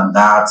earlier than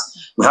that.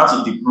 We had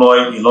to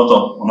deploy a lot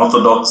of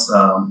unorthodox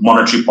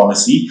monetary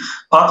policy.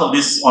 Part of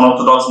this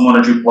unorthodox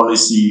monetary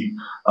policy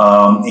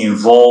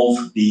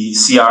involved the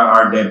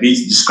CRR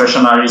debits,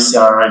 discretionary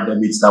CRR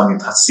debits that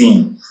we've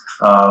seen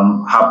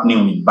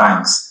happening with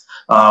banks.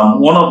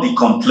 One of the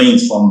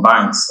complaints from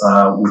banks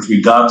with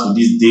regard to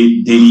these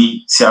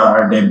daily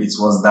CRR debits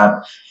was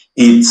that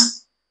it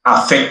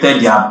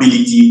affected their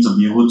ability to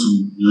be able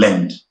to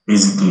lend,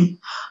 basically.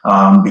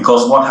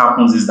 Because what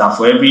happens is that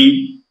for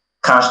every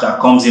cash that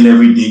comes in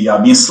every day. You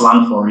are being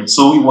slammed for it.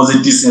 So it was a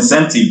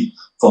disincentive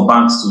for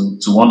banks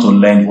to want to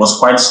lend. It was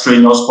quite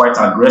strenuous, quite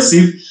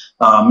aggressive.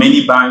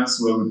 Many banks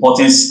were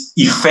reporting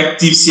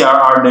effective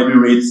CRR debit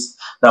rates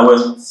that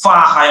were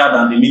far higher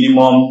than the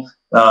minimum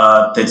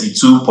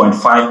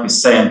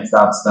 32.5%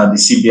 that the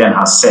CBN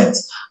has set.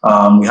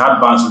 We had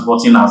banks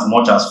reporting as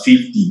much as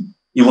 50,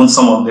 even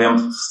some of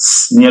them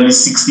nearly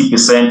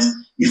 60%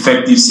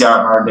 effective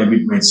CRR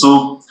debit rate.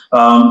 So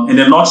in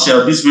a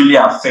nutshell, this really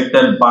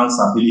affected banks'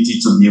 ability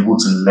to be able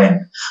to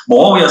lend. But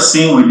what we are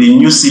seeing with the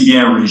new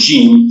CBN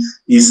regime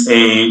is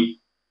a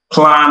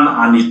plan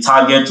and a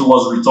target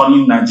towards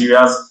returning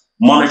Nigeria's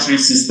monetary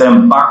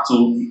system back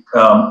to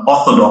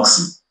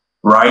orthodoxy,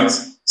 right?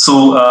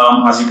 So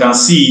as you can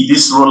see,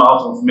 this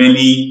rollout of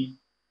many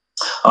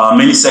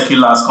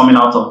circulars coming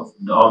out of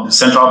the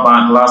central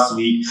bank last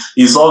week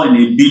is all in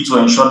a bid to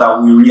ensure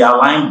that we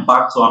realign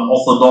back to an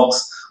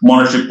orthodox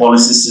monetary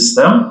policy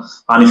system.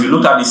 And if you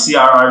look at the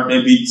CRR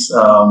debit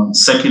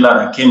circular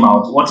that came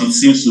out, what it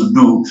seems to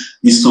do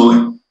is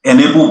to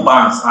enable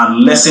banks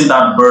and lessen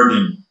that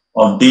burden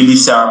of daily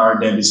CRR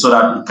debit so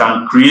that it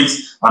can create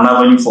an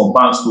avenue for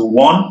banks to,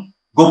 one,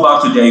 go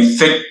back to their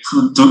effect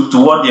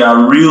to what their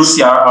real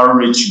CRR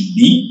rate should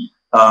be,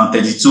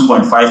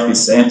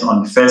 32.5%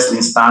 on the first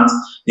instance.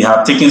 They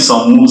had taken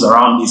some moves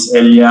around this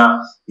earlier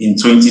in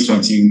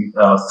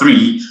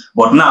 2023,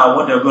 but now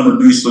what they're going to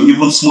do is to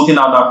even smoothen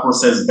out that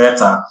process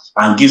better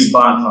and gives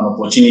banks an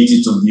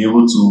opportunity to be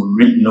able to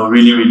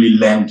really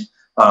lend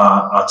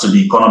to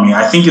the economy.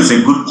 I think it's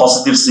a good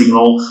positive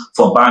signal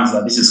for banks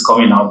that this is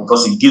coming out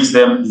because it gives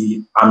them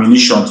the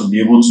ammunition to be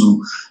able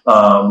to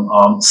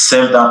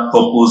serve that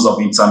purpose of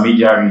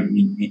intermediary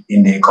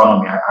in the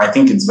economy. I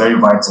think it's very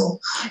vital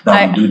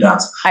that we do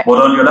that.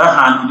 But on the other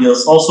hand, it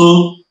is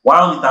also,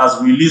 while it has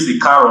released the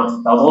carrot,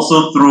 it has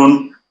also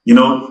thrown,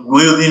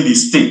 wielding the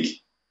stick.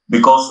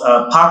 Because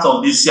part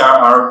of this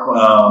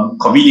CRR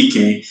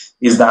communique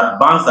is that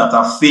banks that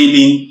are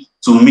failing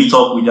to meet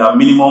up with their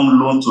minimum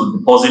loan to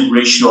deposit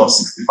ratio of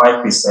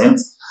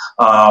 65%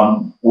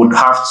 would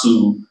have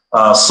to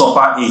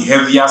suffer a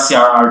heavier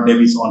CRR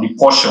debit on the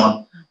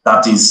portion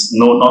that is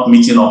not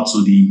meeting up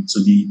to the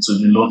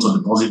loan to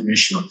deposit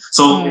ratio.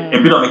 So a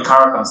bit of a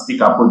carrot and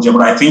stick approach,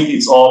 but I think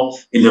it's all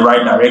in the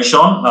right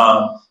direction.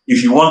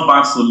 If you want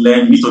banks to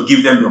lend, you need to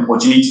give them the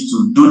opportunity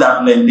to do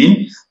that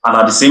lending, and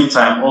at the same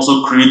time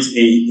also create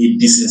a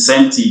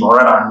disincentive, or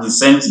rather an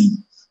incentive,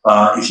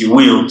 if you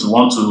will, to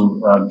want to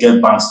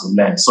get banks to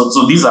lend. So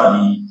these are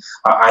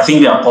I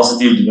think they are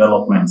positive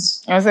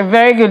developments. That's a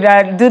very good,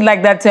 I did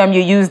like that term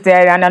you used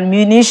there, an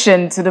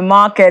ammunition to the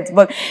market.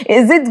 But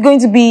is it going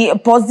to be a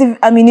positive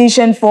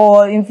ammunition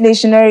for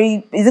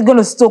inflationary? Is it going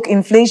to stoke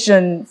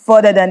inflation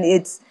further than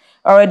it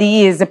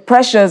already is? The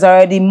pressures are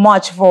already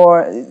much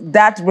for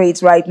that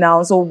rate right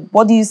now. So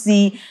what do you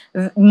see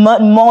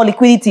more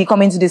liquidity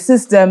coming to the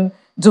system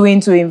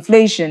doing to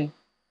inflation?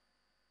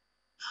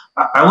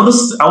 I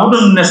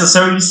wouldn't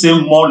necessarily say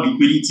more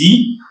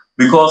liquidity,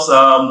 because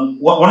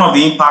one of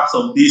the impacts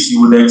of this you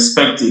would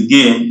expect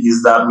again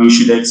is that we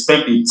should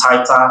expect a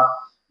tighter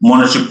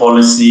monetary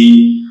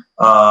policy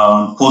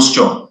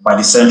posture by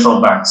the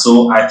central bank.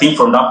 So I think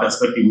from that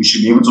perspective, we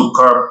should be able to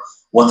curb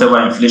whatever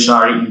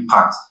inflationary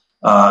impact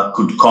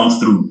could come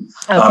through.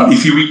 Okay.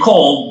 If you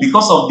recall,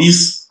 because of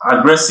this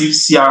aggressive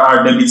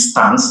CRR debit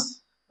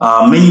stance,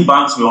 many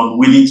banks were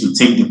unwilling to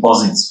take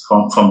deposits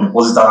from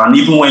depositors, and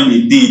even when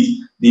they did,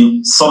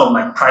 they sort of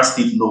like priced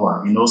it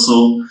lower,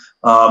 So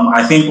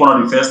I think one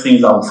of the first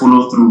things that will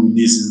follow through with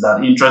this is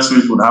that interest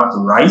rates would have to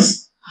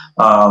rise,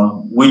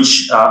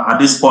 which at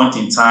this point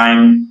in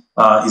time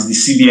is the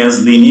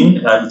CBN's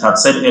leaning. It had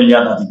said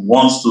earlier that it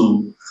wants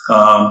to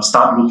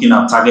start looking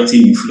at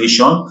targeting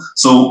inflation.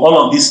 So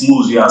all of these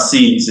moves we are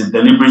seeing is a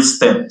deliberate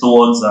step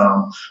towards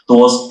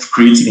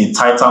creating a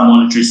tighter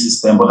monetary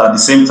system, but at the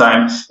same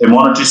time, a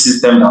monetary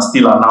system that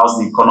still allows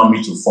the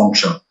economy to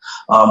function.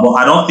 But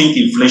I don't think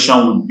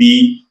inflation would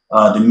be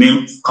the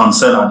main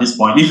concern at this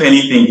point. If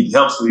anything, it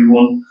helps to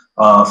even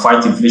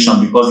fight inflation,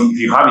 because if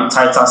you have a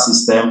tighter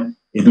system,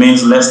 it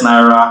means less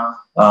naira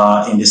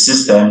in the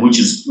system, which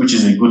is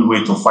a good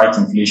way to fight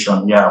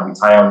inflation, with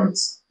higher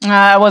rates.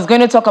 I was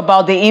going to talk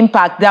about the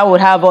impact that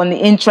would have on the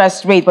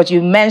interest rate, but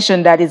you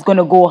mentioned that it's going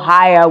to go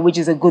higher, which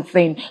is a good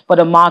thing for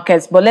the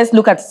markets. But let's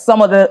look at some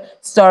of the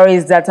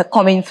stories that are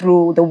coming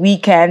through the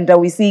weekend.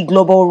 We see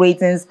credit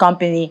ratings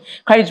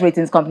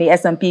company,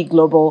 S&P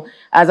Global,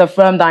 has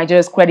affirmed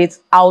Nigeria's credit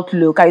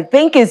outlook. I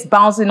think it's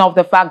bouncing off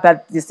the fact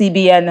that the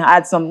CBN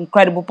had some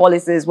incredible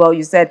policies. Well,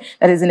 you said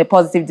that is in a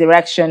positive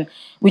direction,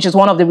 which is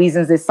one of the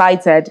reasons they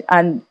cited.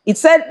 And it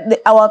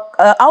said our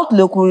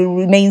outlook will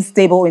remain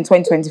stable in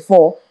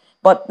 2024.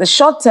 But the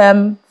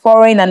short-term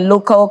foreign and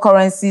local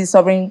currency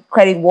sovereign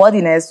credit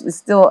worthiness is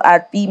still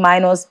at B-,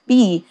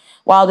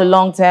 while the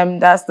long-term,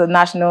 that's the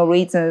national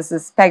ratings,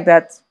 is pegged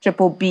at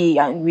BBB.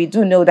 And we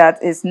do know that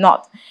it's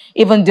not,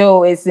 even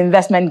though its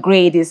investment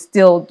grade is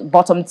still the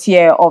bottom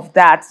tier of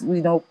that.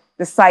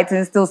 The site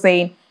is still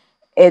saying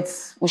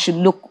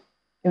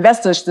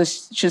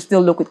investors should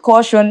still look with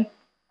caution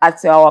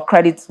at our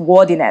credit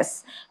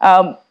worthiness.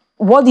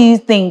 What do you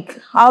think?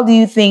 How do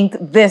you think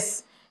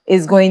this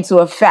is going to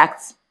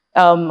affect?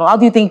 How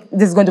do you think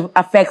this is going to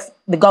affect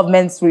the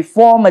government's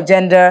reform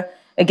agenda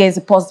against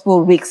the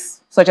possible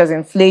risks, such as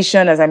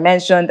inflation, as I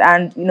mentioned,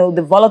 and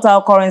the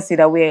volatile currency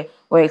that we're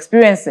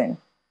experiencing?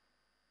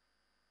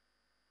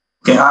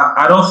 Okay,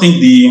 I don't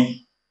think the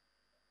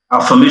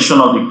affirmation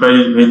of the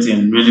credit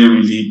rating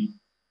really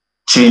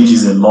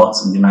changes a lot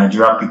in the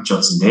Nigeria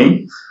picture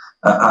today,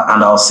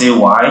 and I'll say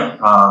why.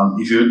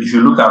 If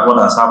you look at what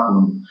has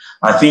happened,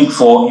 I think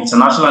for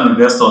international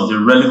investors, the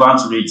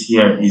relevant rate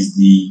here is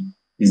the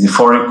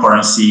foreign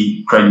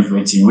currency credit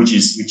rating, which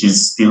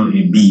is still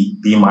a B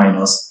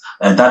minus.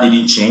 That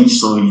didn't change,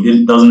 so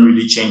it doesn't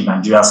really change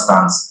Nigeria's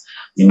stance,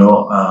 as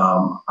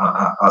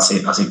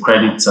a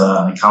credit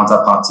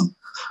counterparty.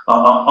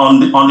 On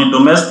the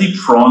domestic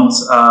front,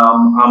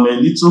 I'm a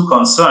little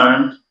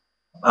concerned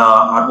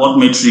at what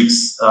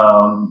metrics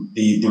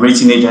the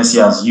rating agency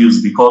has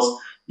used, because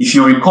if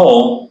you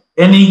recall,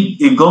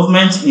 a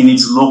government in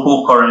its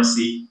local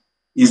currency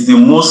is the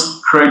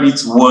most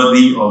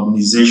credit-worthy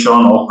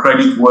organization or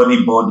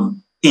credit-worthy body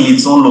in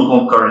its own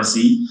local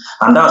currency,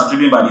 and that's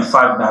driven by the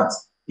fact that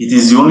it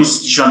is the only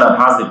institution that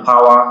has the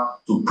power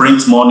to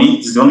print money.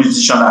 It is the only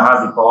institution that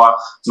has the power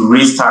to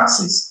raise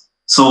taxes.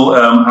 So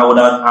I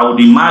would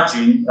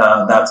imagine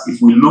that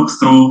if we look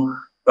through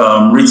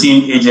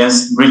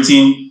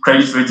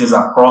credit ratings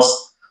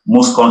across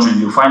most countries,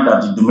 you'll find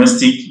that the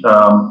domestic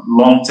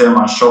long-term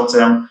and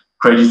short-term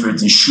credit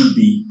rating should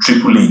be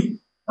AAA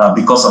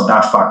because of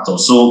that factor.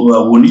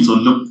 So we need to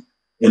look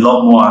a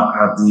lot more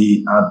at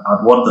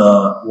what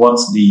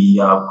the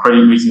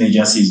credit rating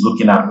agency is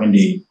looking at when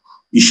they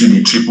issued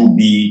a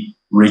BBB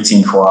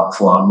rating for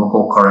our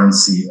local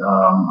currency.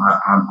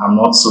 I'm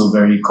not so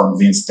very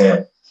convinced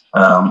there.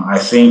 I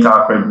think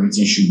our credit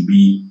rating should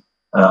be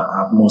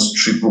at most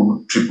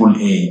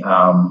AAA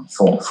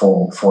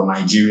for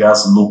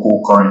Nigeria's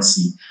local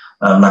currency.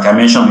 Like I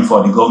mentioned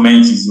before, the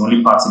government is the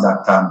only party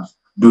that can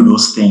do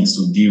those things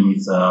to deal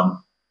with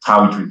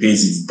how it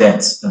repays its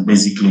debt,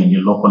 basically in the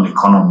local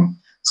economy.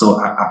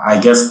 So I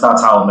guess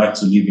that's how I'd like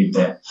to leave it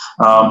there.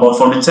 But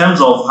from the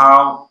terms of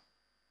how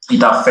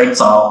it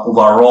affects our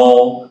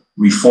overall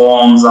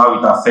reforms, how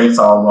it affects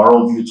our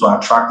overall view to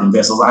attract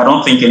investors, I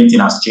don't think anything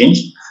has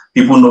changed.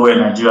 People know where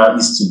Nigeria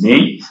is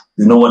today.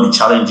 They know what the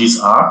challenges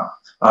are.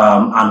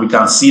 And we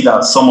can see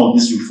that some of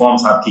these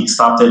reforms have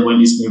kickstarted when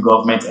this new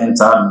government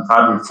entered. We've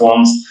had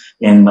reforms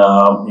in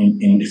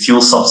the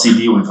fuel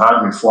subsidy. We've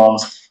had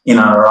reforms in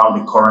and around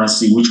the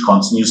currency, which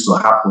continues to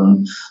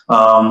happen.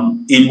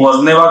 It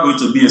was never going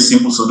to be a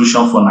simple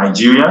solution for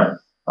Nigeria.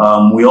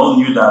 We all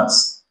knew that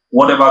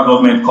whatever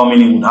government coming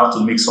in would have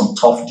to make some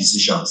tough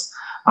decisions.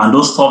 And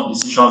those tough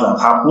decisions have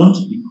happened.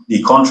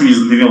 The country is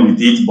living with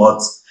it, but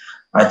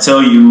I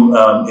tell you,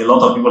 a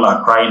lot of people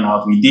are crying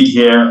out. We did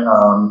hear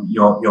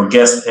your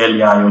guest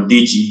earlier, your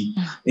DG,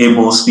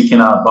 Abel, speaking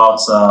about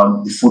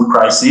the food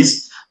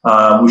crisis.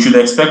 We should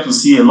expect to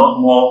see a lot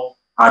more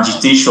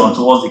agitation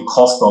towards the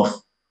cost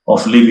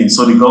of living.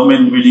 So the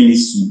government really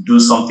needs to do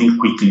something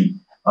quickly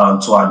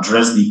to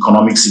address the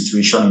economic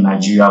situation in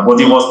Nigeria.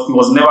 But it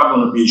was never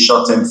going to be a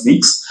short-term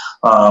fix.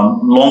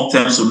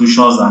 Long-term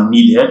solutions are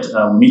needed.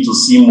 We need to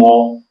see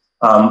more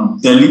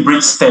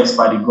deliberate steps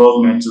by the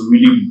government to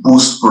really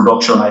boost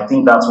production. I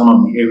think that's one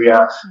of the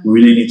areas we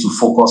really need to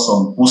focus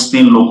on,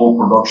 boosting local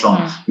production,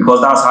 because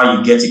that's how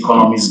you get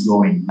economies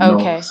going.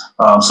 Okay.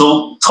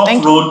 So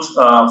tough road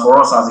for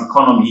us as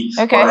economy,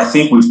 okay. But I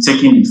think we've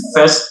taken the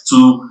first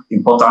two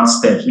important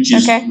steps, which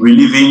is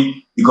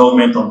relieving the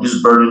government of this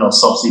burden of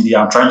subsidy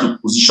and trying to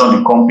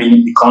position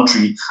the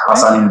country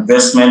as an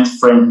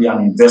investment-friendly and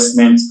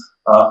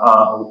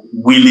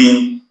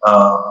investment-willing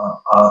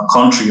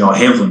country or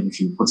haven, if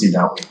you put it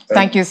that way.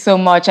 Thank you so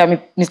much,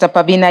 Mr.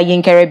 Pabina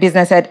Yinkere,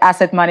 Business Head,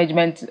 Asset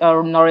Management,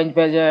 Orange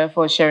Berger,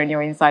 for sharing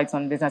your insights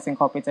on Business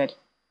Incorporated.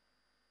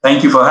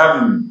 Thank you for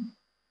having me.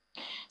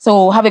 So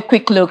we'll have a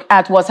quick look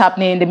at what's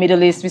happening in the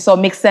Middle East. We saw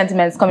mixed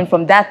sentiments coming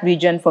from that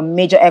region from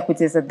major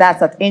equities.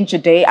 That's at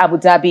intraday. Abu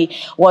Dhabi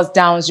was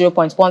down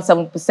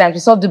 0.17%. We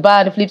saw Dubai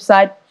on the flip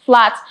side,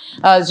 flat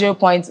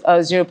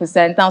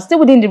 0.0%. Now, still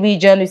within the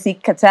region, we see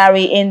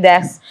Qatari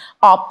index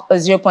up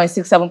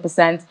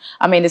 0.67%.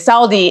 I mean, the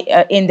Saudi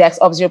index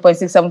up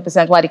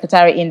 0.67%, while the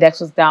Qatari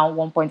index was down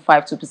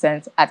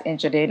 1.52% at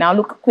intraday. Now,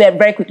 look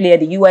very quickly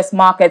at the U.S.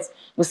 markets.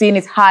 We're seeing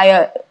it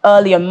higher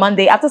early on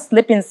Monday after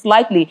slipping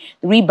slightly.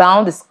 The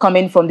rebound is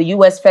coming from the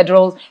U.S.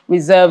 Federal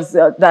Reserve's,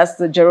 that's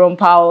Jerome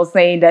Powell,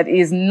 saying that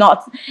he's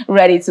not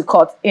ready to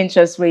cut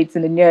interest rates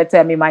in the near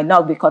term. He might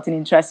not be cutting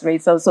interest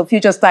rates. So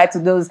futures tied to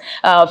those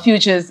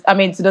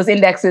to those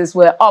indexes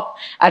were up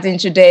at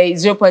intraday,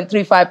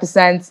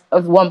 0.35%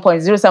 of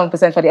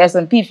 1.07% for the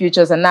S&P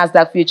futures, and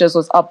NASDAQ futures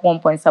was up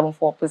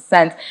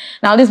 1.74%.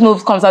 Now, this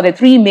move comes out of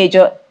three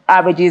major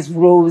averages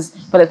rose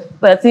for the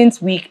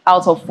 13th week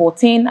out of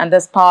 14, and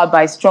that's powered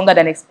by stronger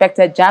than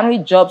expected January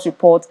jobs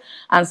report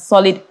and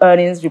solid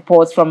earnings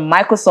reports from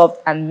Microsoft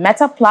and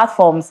Meta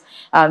platforms.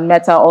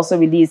 Meta also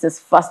released its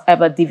first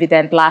ever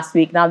dividend last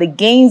week. Now, the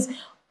gains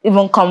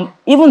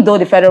even though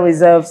the Federal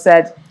Reserve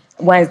said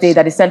Wednesday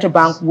that the central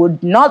bank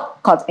would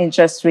not cut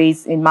interest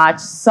rates in March,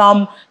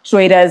 some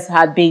traders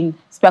had been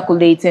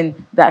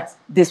speculating that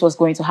this was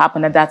going to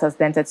happen, and that has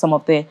dented some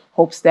of the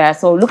hopes there.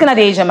 So looking at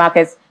the Asian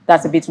markets,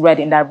 that's a bit red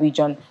in that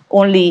region.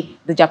 Only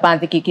the Japan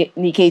Nikkei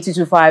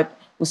 225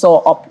 we saw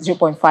up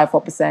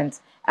 0.54%,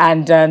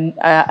 and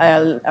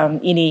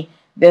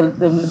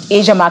the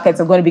Asian markets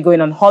are going to be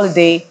going on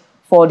holiday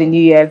for the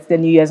New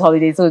Year's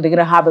holiday, so they're going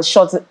to have a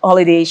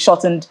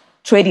shortened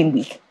trading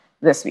week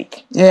this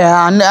week.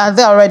 Yeah, and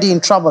they're already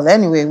in trouble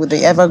anyway with the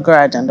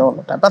Evergrande and all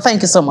of that. But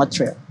thank you so much,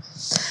 Ria.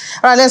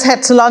 All right, let's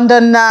head to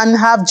London and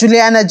have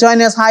Juliana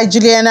join us. Hi,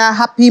 Juliana.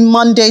 Happy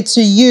Monday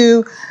to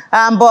you.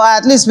 But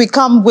at least we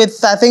come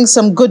with, I think,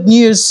 some good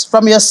news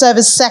from your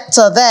service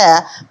sector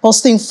there,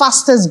 posting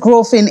fastest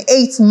growth in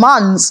 8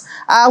 months.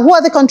 Who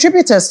are the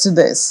contributors to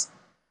this?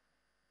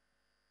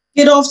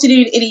 Good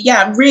afternoon, Ili.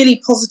 Yeah,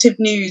 really positive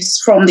news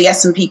from the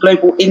S&P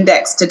Global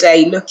Index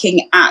today,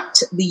 looking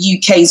at the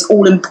UK's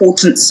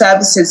all-important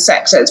services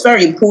sector. It's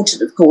very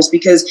important, of course,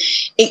 because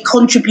it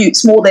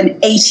contributes more than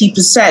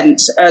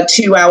 80%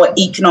 to our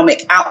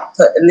economic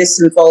output, and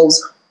this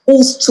involves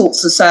all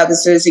sorts of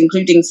services,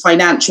 including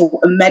financial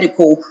and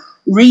medical,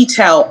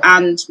 retail,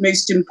 and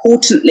most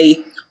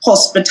importantly,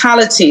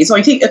 hospitality. So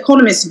I think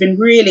economists have been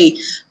really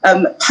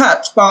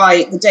perked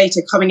by the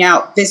data coming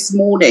out this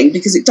morning,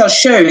 because it does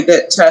show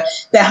that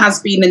there has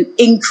been an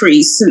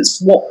increase since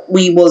what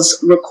we was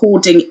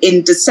recording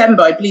in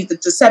December. I believe the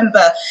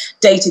December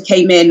data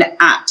came in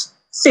at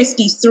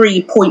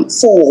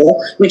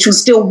 53.4, which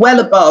was still well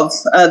above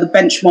the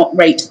benchmark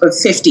rate of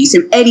 50.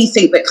 So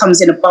anything that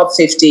comes in above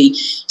 50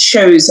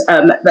 shows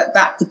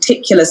that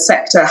particular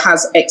sector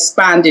has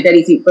expanded.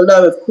 Anything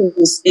below, of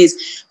course,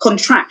 is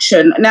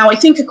contraction. Now, I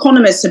think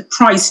economists have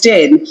priced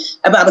in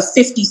about a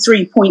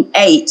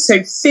 53.8, so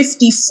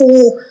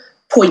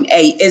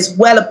 54.8 is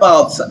well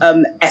above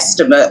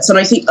estimates. And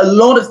I think a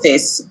lot of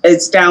this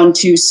is down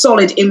to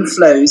solid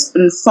inflows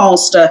and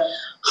faster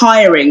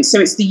hiring. So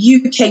it's the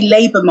UK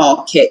labour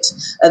market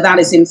that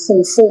is in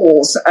full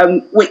force,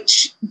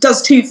 which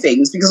does two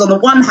things, because on the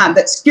one hand,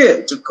 that's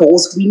good, of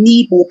course. We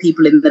need more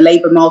people in the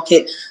labour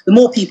market. The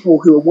more people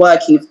who are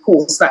working, of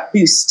course, that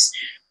boosts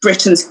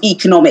Britain's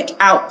economic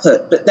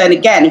output. But then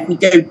again, if we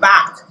go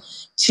back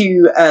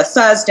to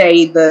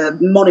Thursday, the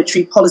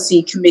Monetary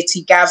Policy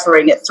Committee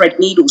gathering at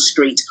Threadneedle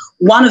Street,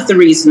 one of the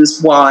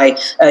reasons why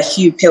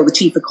Hugh Pill, the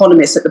chief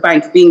economist at the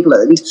Bank of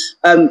England,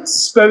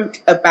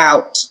 spoke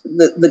about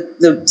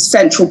the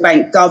central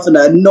bank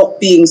governor not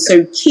being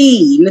so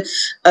keen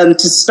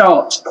to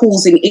start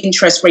pausing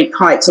interest rate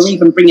hikes or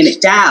even bringing it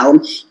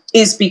down,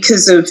 is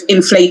because of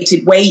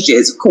inflated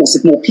wages. Of course,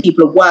 if more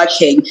people are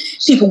working,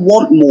 people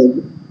want more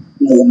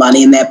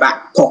money in their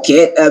back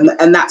pocket,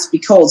 and that's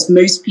because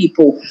most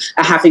people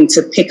are having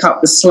to pick up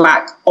the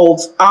slack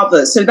of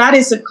others. So that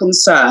is a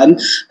concern,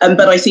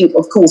 but I think,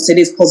 of course, it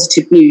is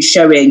positive news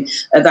showing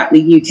that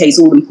the UK's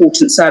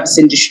all-important service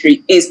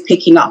industry is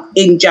picking up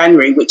in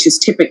January, which is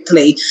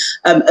typically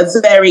a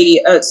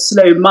very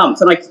slow month.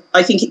 And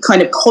I think it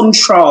kind of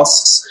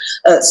contrasts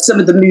some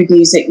of the mood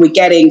music we're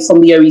getting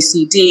from the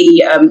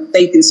OECD.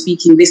 They've been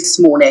speaking this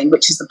morning,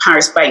 which is the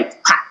Paris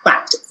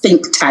Bank-backed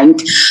think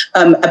tank,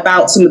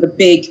 about some of the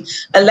big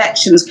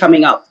elections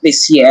coming up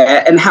this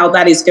year and how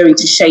that is going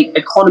to shape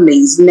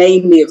economies.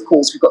 Namely, of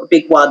course, we've got the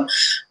big one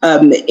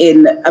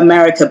in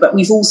America, but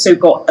we've also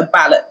got a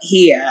ballot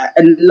here.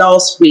 And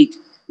last week,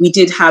 we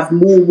did have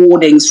more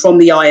warnings from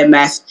the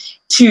IMF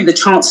to the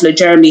Chancellor,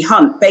 Jeremy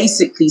Hunt,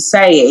 basically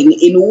saying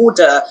in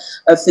order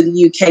for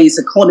the UK's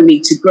economy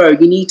to grow,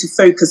 you need to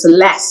focus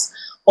less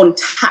on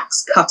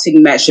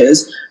tax-cutting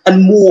measures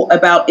and more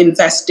about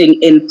investing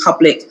in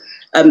public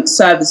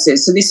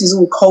services. So this is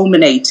all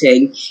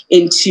culminating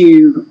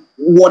into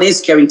what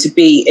is going to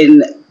be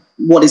in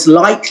what is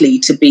likely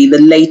to be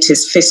the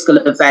latest fiscal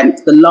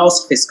event, the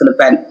last fiscal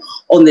event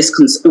on this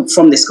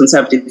from this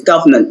Conservative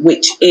government,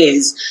 which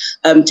is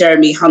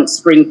Jeremy Hunt's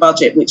spring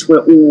budget, which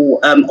we're all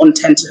on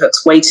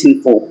tenterhooks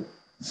waiting for.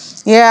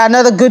 Yeah,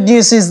 another good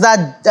news is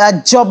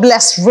that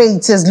jobless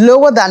rate is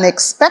lower than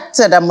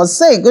expected, I must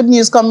say. Good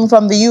news coming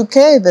from the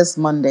UK this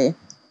Monday.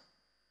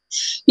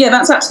 Yeah,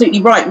 that's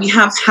absolutely right. We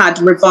have had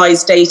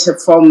revised data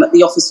from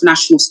the Office for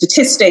National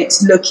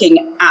Statistics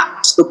looking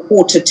at the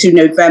quarter to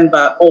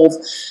November of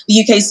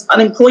the UK's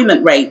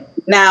unemployment rate.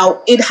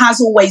 Now, it has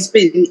always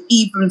been,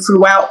 even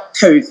throughout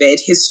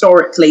COVID,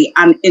 historically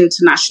and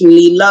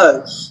internationally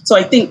low. So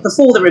I think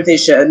before the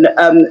revision,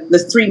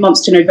 the 3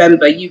 months to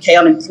November, UK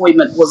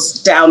unemployment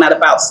was down at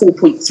about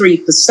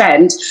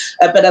 4.3%.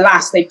 But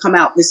alas, they've come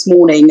out this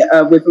morning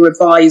with a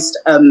revised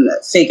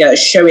figure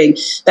showing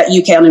that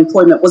UK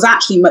unemployment was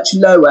actually much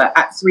lower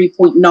at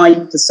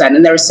 3.9%.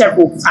 And there are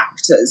several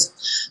factors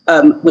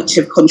which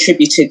have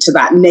contributed to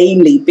that,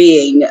 namely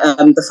being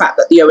the fact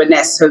that the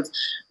ONS have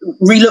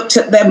relooked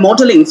at their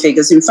modelling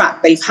figures. In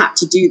fact, they've had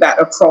to do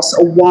that across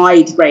a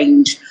wide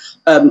range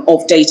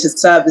of data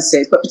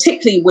services, but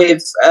particularly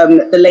with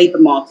the labour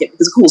market,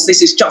 because of course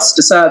this is just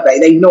a survey.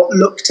 They've not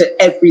looked at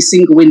every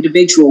single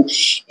individual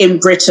in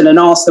Britain and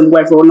asked them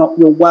whether or not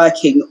you're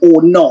working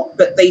or not,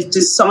 but they've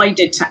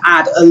decided to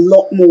add a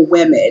lot more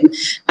women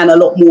and a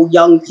lot more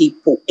young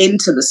people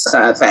into the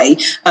survey,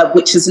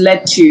 which has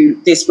led to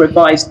this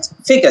revised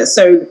figure.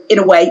 So in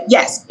a way,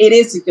 yes, it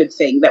is a good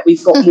thing that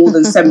we've got more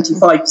than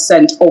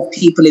 75% of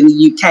people in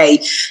the UK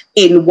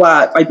in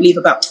work. I believe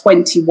about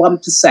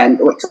 21%,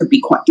 or it could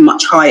be quite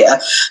much higher,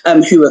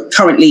 who are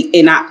currently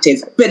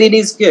inactive. But it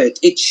is good.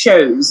 It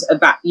shows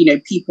that,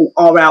 people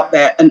are out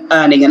there and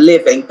earning a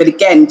living. But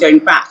again, going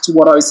back to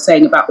what I was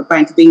saying about the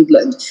Bank of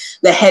England,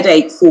 the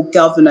headache for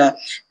Governor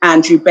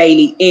Andrew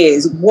Bailey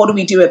is, what do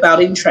we do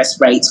about interest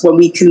rates when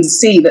we can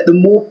see that the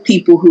more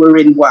people who are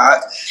in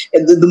work,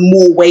 the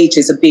more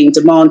wages are being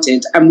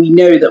demanded? And we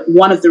know that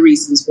one of the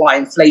reasons why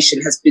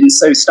inflation has been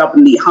so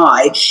stubbornly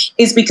high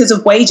is because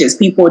of wages.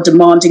 People are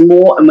demanding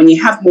more, and when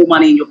you have more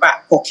money in your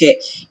back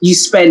pocket, you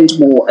spend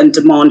more and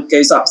demand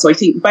goes up. So I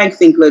think the Bank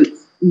of England,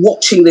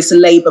 watching this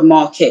labour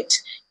market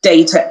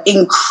data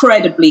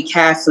incredibly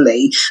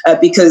carefully,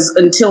 because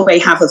until they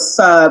have a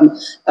firm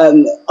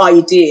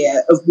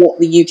idea of what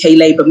the UK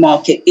labour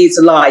market is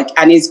like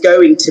and is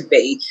going to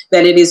be,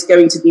 then it is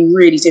going to be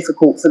really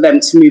difficult for them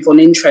to move on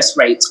interest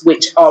rates,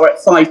 which are at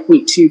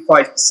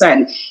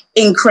 5.25%.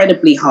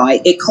 Incredibly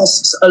high. It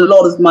costs a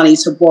lot of money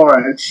to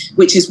borrow,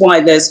 which is why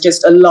there's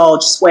just a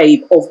large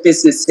swathe of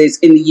businesses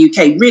in the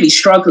UK really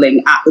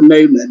struggling at the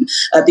moment,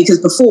 because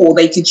before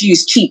they could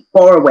use cheap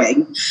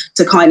borrowing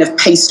to kind of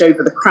paste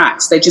over the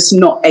cracks. They're just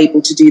not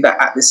able to do that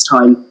at this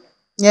time.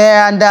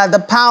 Yeah, and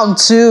the pound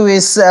too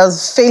is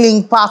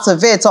failing part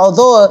of it,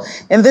 although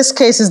in this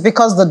case it's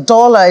because the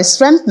dollar is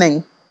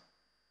strengthening.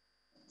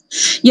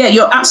 Yeah,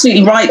 you're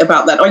absolutely right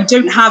about that. I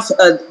don't have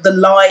the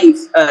live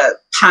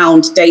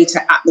pound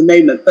data at the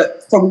moment,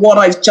 but from what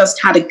I've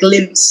just had a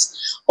glimpse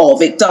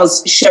of, it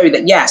does show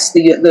that, yes,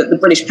 the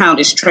British pound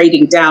is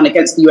trading down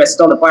against the US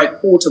dollar by a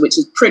quarter, which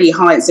is pretty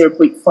high at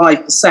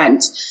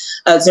 0.5%.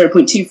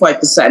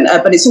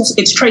 0.25%, but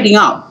it's trading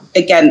up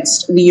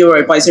against the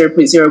euro by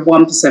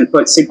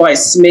 0.01%, so by a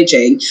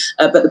smidging.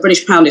 But the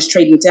British pound is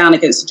trading down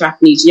against the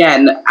Japanese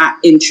yen at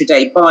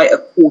intraday by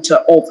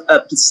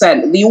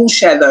 0.25%. The all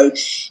share, though,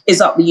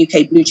 is up the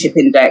UK blue chip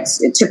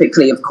index,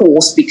 typically, of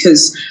course,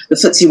 because the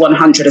FTSE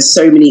 100 has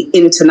so many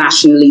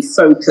internationally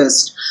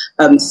focused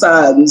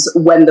firms.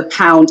 When the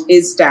pound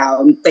is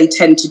down, they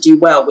tend to do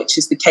well, which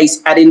is the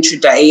case at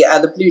intraday.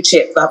 The blue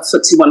chip, the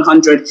FTSE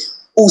 100,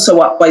 also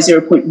up by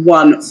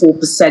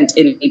 0.14%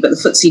 in Italy, but the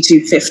FTSE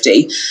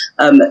 250,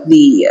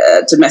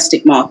 the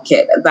domestic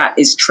market, that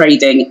is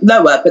trading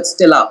lower, but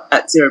still up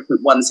at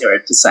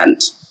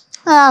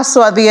 0.10%.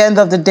 So at the end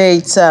of the day,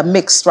 it's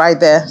mixed right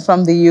there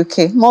from the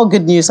UK. More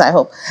good news, I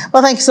hope.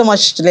 Well, thank you so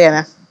much,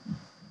 Juliana.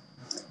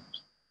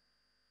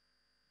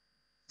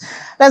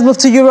 Let's move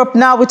to Europe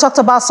now. We talked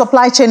about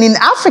supply chain in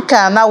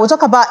Africa. Now we'll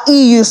talk about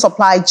EU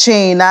supply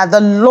chain, the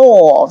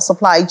law of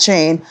supply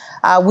chain,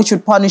 which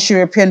would punish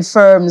European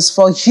firms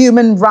for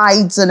human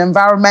rights and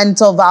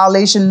environmental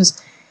violations,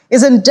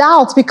 is in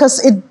doubt because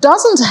it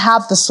doesn't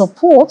have the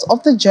support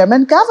of the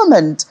German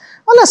government.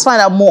 Well, let's find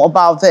out more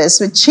about this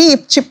with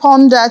Chief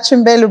Chiponda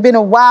Chimbelu. Been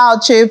a while,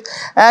 Chief.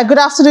 Good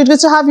afternoon. Good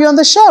to have you on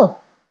the show.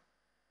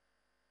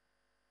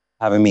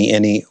 Having me,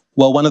 Annie.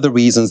 Well, one of the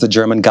reasons the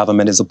German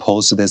government is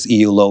opposed to this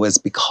EU law is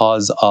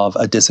because of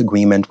a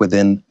disagreement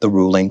within the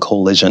ruling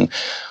coalition.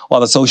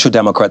 While the Social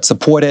Democrats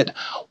support it,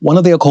 one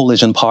of their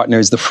coalition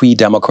partners, the Free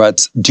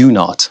Democrats, do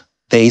not.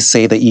 They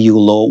say the EU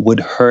law would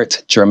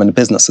hurt German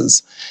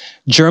businesses.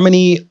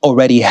 Germany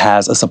already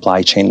has a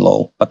supply chain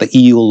law, but the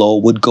EU law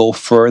would go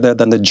further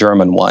than the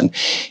German one.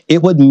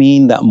 It would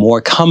mean that more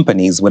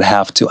companies would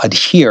have to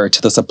adhere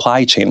to the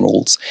supply chain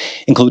rules,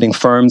 including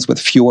firms with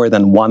fewer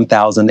than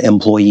 1,000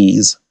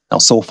 employees. Now,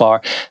 so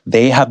far,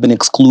 they have been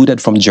excluded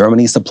from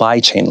Germany's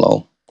supply chain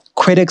law.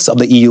 Critics of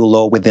the EU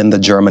law within the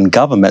German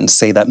government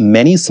say that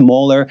many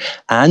smaller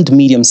and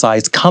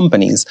medium-sized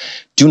companies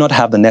do not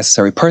have the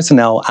necessary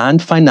personnel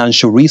and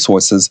financial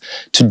resources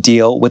to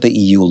deal with the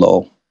EU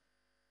law.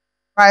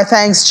 All right,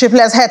 thanks, Chip.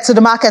 Let's head to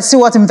the market, see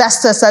what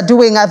investors are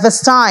doing at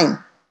this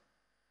time.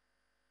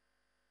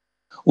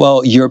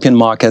 Well, European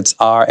markets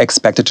are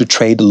expected to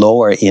trade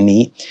lower,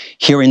 Inni.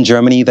 Here in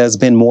Germany, there's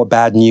been more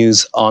bad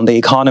news on the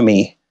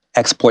economy.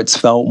 Exports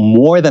fell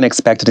more than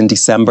expected in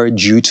December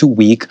due to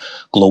weak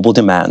global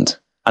demand.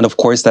 And of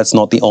course, that's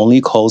not the only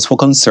cause for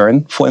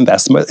concern for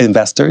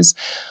investors.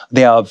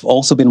 They have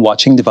also been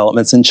watching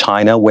developments in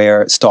China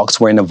where stocks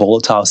were in a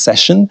volatile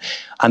session.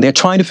 And they're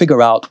trying to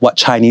figure out what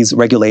Chinese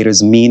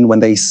regulators mean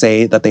when they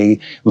say that they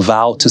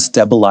vow to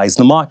stabilize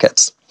the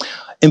markets.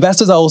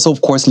 Investors are also,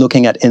 of course,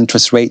 looking at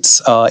interest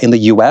rates in the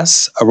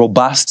U.S. A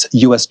robust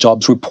U.S.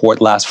 jobs report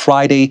last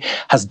Friday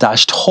has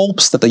dashed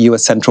hopes that the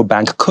U.S. central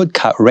bank could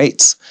cut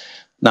rates.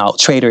 Now,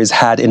 traders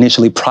had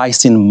initially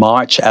priced in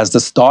March as the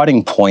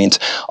starting point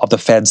of the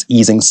Fed's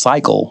easing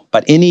cycle.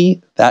 But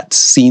that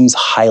seems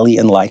highly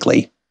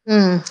unlikely.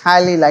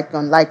 Highly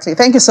unlikely.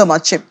 Thank you so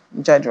much, Chip.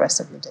 Enjoy the rest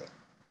of your day.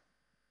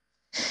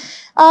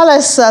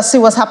 Let's see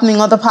what's happening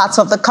in other parts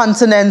of the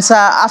continent,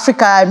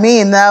 Africa.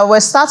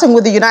 We're starting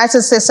with the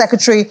United States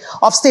Secretary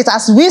of State.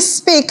 As we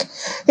speak,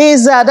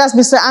 that's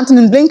Mr.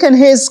 Antony Blinken.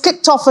 He's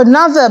kicked off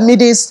another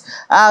Mideast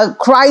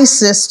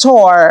crisis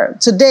tour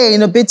today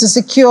in a bid to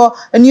secure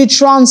a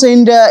neutral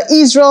in the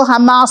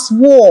Israel-Hamas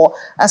war.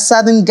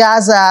 Southern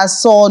Gaza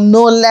saw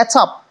no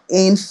let-up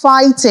in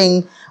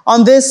fighting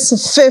on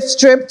this fifth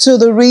trip to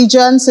the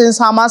region since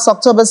Hamas'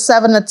 October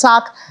 7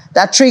 attack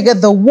that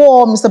triggered the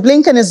war. Mr.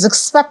 Blinken is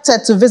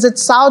expected to visit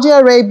Saudi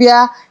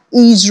Arabia,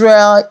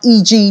 Israel,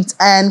 Egypt,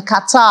 and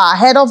Qatar.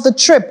 Ahead of the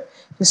trip,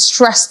 he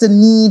stressed the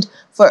need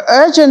for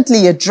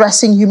urgently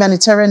addressing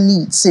humanitarian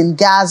needs in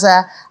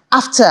Gaza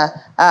after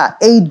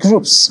aid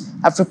groups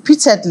have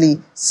repeatedly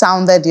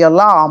sounded the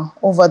alarm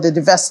over the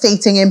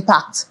devastating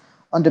impact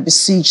on the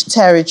besieged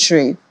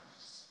territory.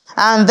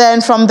 And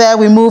then from there,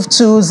 we move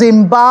to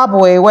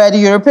Zimbabwe, where the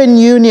European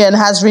Union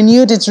has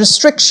renewed its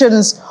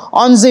restrictions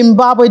on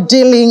Zimbabwe,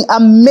 dealing a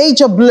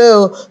major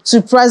blow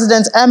to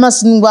President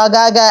Emmerson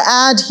Mnangagwa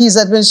and his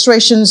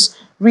administration's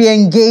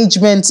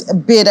re-engagement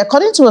bid.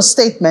 According to a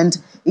statement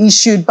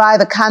issued by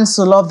the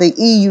Council of the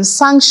EU,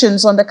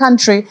 sanctions on the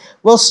country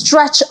will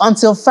stretch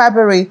until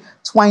February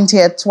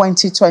 20th,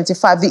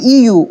 2025. The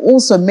EU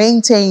also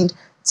maintained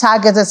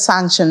targeted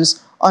sanctions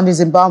on the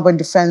Zimbabwean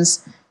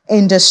defense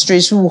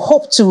industries. We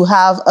hope to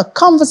have a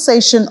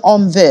conversation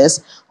on this,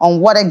 on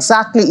what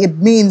exactly it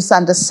means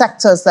and the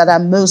sectors that are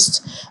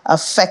most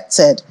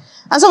affected.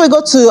 And so we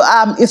go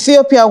to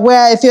Ethiopia,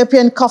 where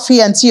Ethiopian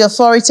Coffee and Tea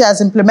Authority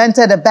has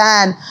implemented a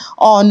ban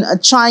on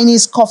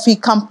Chinese coffee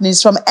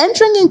companies from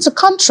entering into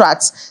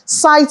contracts,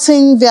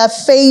 citing their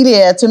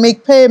failure to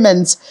make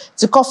payments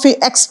to coffee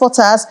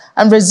exporters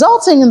and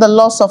resulting in the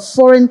loss of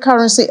foreign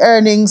currency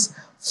earnings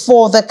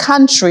for the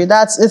country.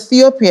 That's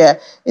Ethiopia.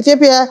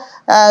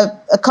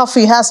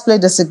 Coffee has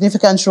played a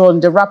significant role in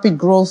the rapid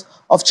growth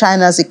of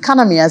China's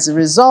economy. As a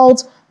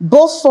result,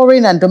 both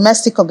foreign and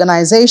domestic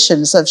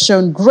organizations have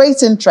shown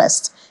great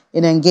interest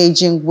in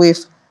engaging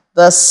with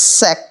the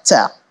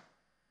sector.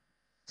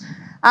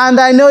 And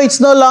I know it's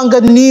no longer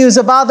news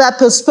about that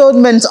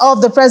postponement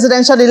of the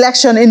presidential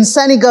election in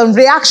Senegal. In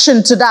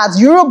reaction to that,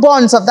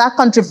 Eurobonds of that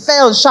country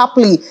fell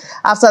sharply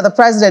after the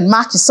president,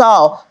 Macky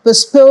Sall,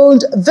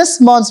 postponed this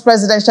month's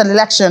presidential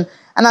election,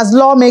 and as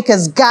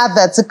lawmakers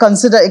gathered to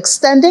consider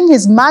extending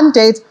his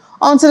mandate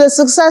until a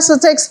successor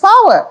takes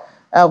power.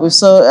 We've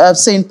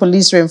seen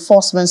police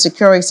reinforcement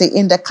security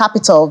in the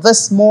capital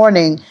this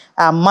morning,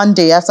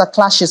 Monday, after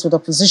clashes with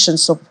opposition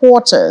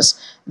supporters.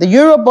 The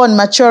Eurobond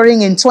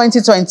maturing in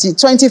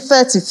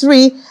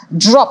 2033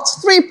 dropped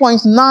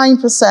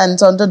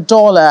 3.9% on the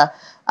dollar.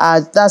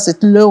 That's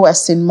its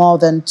lowest in more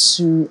than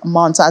 2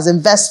 months, as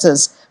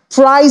investors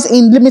price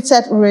in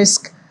limited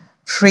risk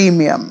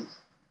premium.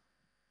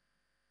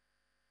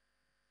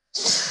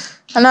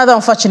 Another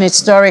unfortunate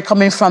story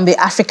coming from the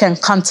African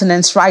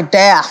continent right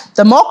there.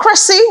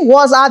 Democracy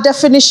was our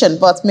definition,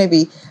 but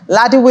maybe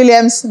Laddie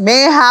Williams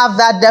may have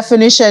that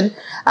definition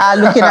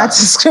looking at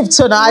the script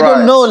now. I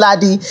don't know,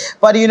 Laddie,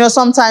 but you know,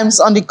 sometimes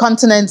on the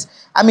continent,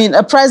 I mean,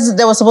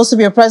 there was supposed to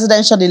be a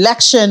presidential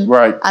election,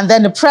 and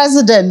then the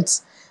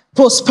president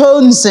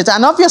postpones it,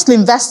 and obviously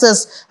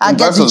investors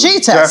get the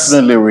jitters.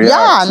 Definitely react.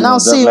 Yeah, now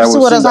see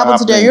what has happened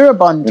to their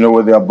Eurobond. You know,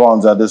 with their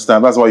bonds at this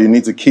time. That's why you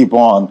need to keep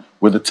on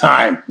with the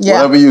time,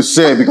 whatever you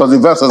say, because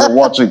investors are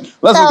watching.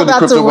 Let's look at the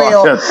crypto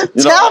market.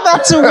 Tell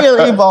that to Will,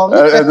 Ebon.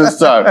 At this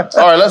time.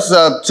 All right, let's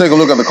take a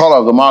look at the color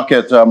of the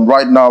market.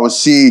 Right now, we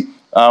see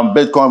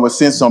Bitcoin. We're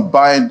seeing some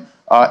buying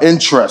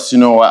interest, you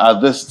know,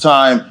 at this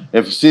time.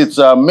 If you see, it's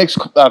a mixed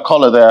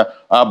color there,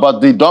 but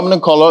the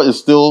dominant color is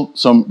still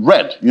some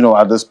red, you know,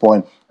 at this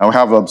point. And we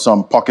have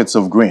some pockets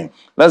of green.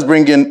 Let's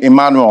bring in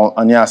Emmanuel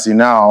Anyasi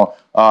now,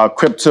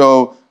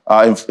 crypto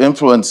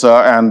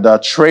influencer and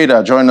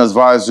trader, joining us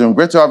via Zoom.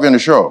 Great to have you on the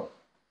show.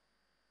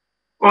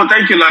 Well,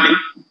 thank you, Laddie.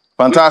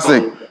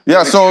 Fantastic.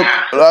 Yeah, so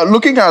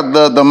looking at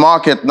the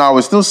market now,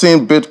 we're still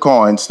seeing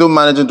Bitcoin still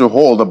managing to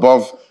hold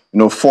above, you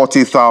know,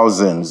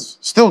 40,000,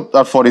 still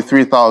at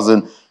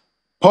 43,000.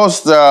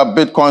 Post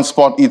Bitcoin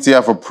spot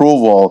ETF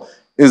approval,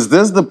 is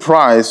this the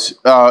price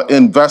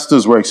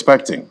investors were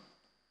expecting?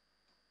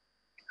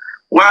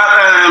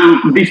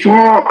 Well,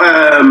 before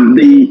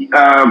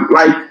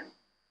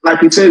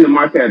like you say in the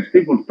market,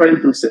 people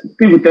tend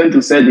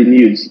to say the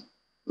news.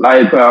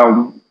 Like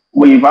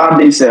we've had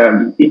this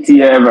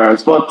ETF,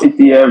 spot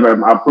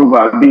ETF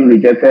approval being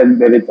rejected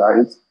many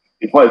times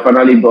before it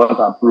finally got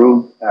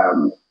approved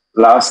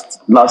last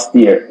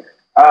year.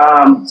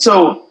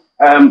 So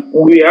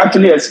we're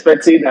actually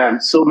expecting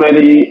so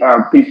many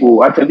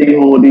people actually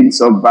holding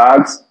some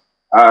bags.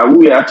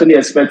 We were actually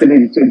expecting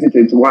in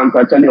 2021 to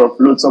actually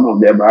offload some of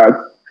their bags.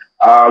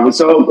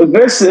 So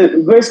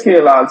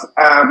Grayscale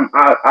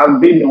has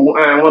been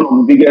one of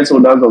the biggest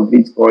holders of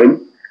Bitcoin.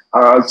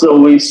 So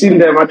we've seen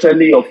them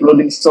actually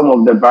offloading some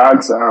of the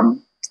bags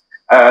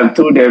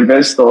to the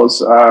investors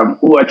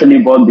who actually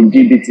bought the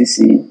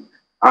GBTC.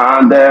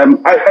 And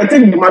I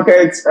think the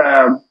market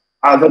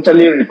has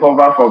actually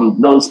recovered from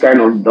those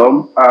kind of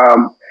dump.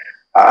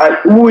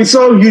 We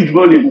saw huge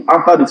volume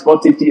after the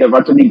spot ETF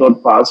actually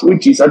got passed,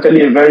 which is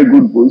actually a very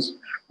good boost.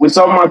 We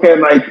saw market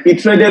like it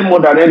traded more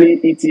than any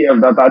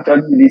ETF that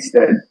actually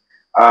listed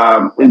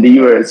in the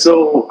US.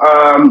 So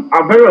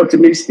I'm very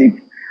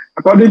optimistic.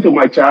 According to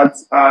my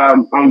charts,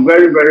 I'm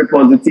very, very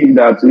positive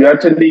that we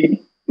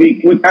actually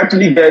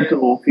get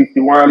to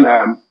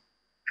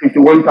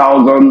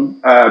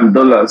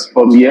 $51,000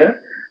 from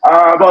here.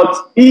 But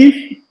if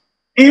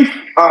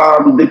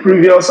the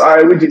previous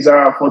high, which is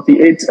around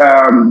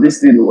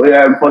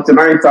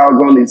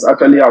 49,000 is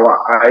actually our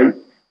high,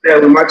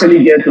 then we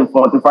actually get to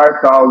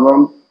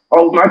 45,000,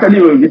 or we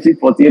actually will visit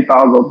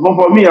 48,000. But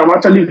for me, I'm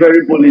actually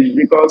very bullish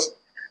because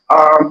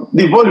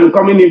the volume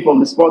coming in from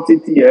the spot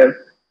ETF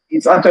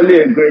is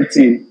actually a great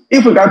thing.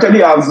 If we can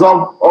actually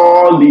absorb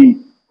all the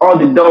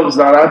dumps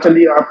that are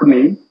actually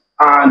happening,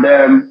 and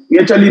we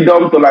actually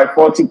dump to like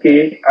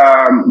 40K,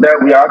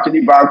 then we are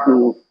actually back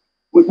to,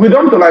 we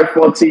dump to like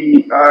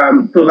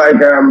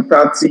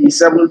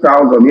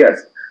 37,000,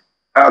 yes.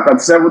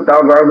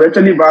 37,000, we're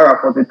actually back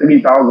at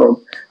 43,000.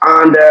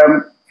 And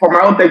from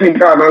my own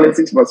technical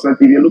analysis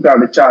perspective, you look at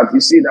the chart,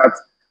 you see that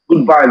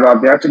good buys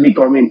are actually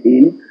coming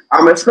in.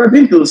 I'm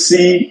expecting to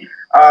see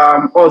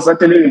us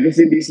actually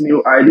revisit this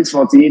new high, this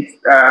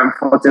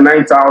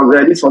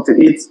 49,000, this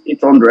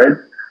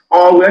 48,800,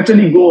 or we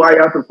actually go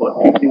higher to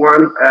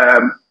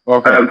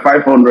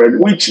 51,500,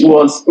 which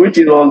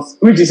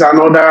is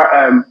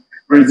another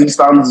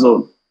resistance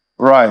zone.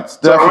 Right,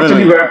 so definitely. I'm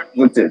actually very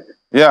positive.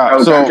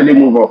 Yeah, so actually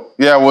move up.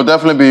 Yeah, we'll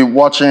definitely be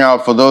watching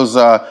out for those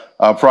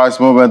price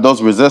movement,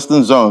 those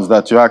resistance zones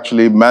that you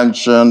actually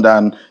mentioned,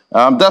 and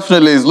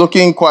definitely is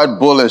looking quite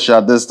bullish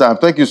at this time.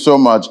 Thank you so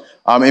much,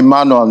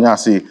 Emmanuel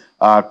Nyasi,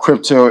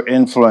 crypto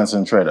influencer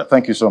and trader.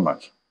 Thank you so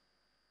much.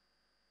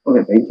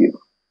 Okay, thank you.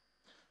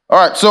 All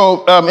right,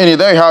 so Ini,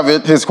 there you have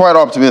it. He's quite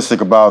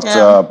optimistic about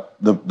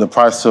the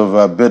price of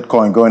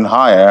Bitcoin going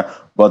higher.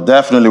 But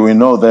definitely, we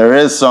know there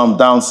is some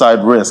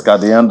downside risk at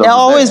the end of the day. There'll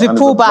always be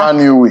pullback. Brand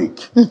new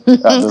week at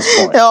this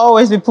point. There'll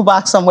always be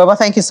pullback somewhere. But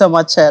thank you so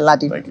much,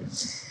 Ladi. Thank you.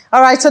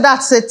 All right, so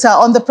that's it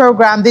on the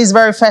program. This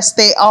very first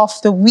day of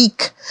the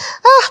week.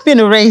 Been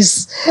a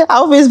race. I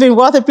hope it's been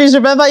worth it. Please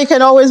remember, you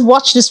can always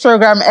watch this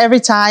program every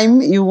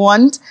time you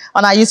want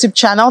on our YouTube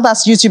channel.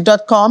 That's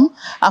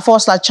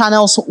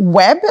youtube.com/channels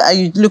web.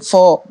 You look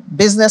for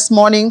Business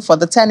Morning for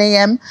the 10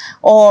 a.m.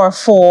 or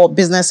for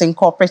Business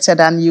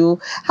Incorporated, and you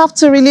have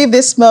to relive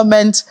this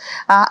moment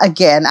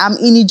again. I'm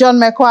Ini John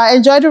Mekwa.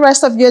 Enjoy the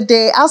rest of your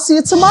day. I'll see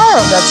you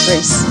tomorrow. That's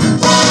Grace.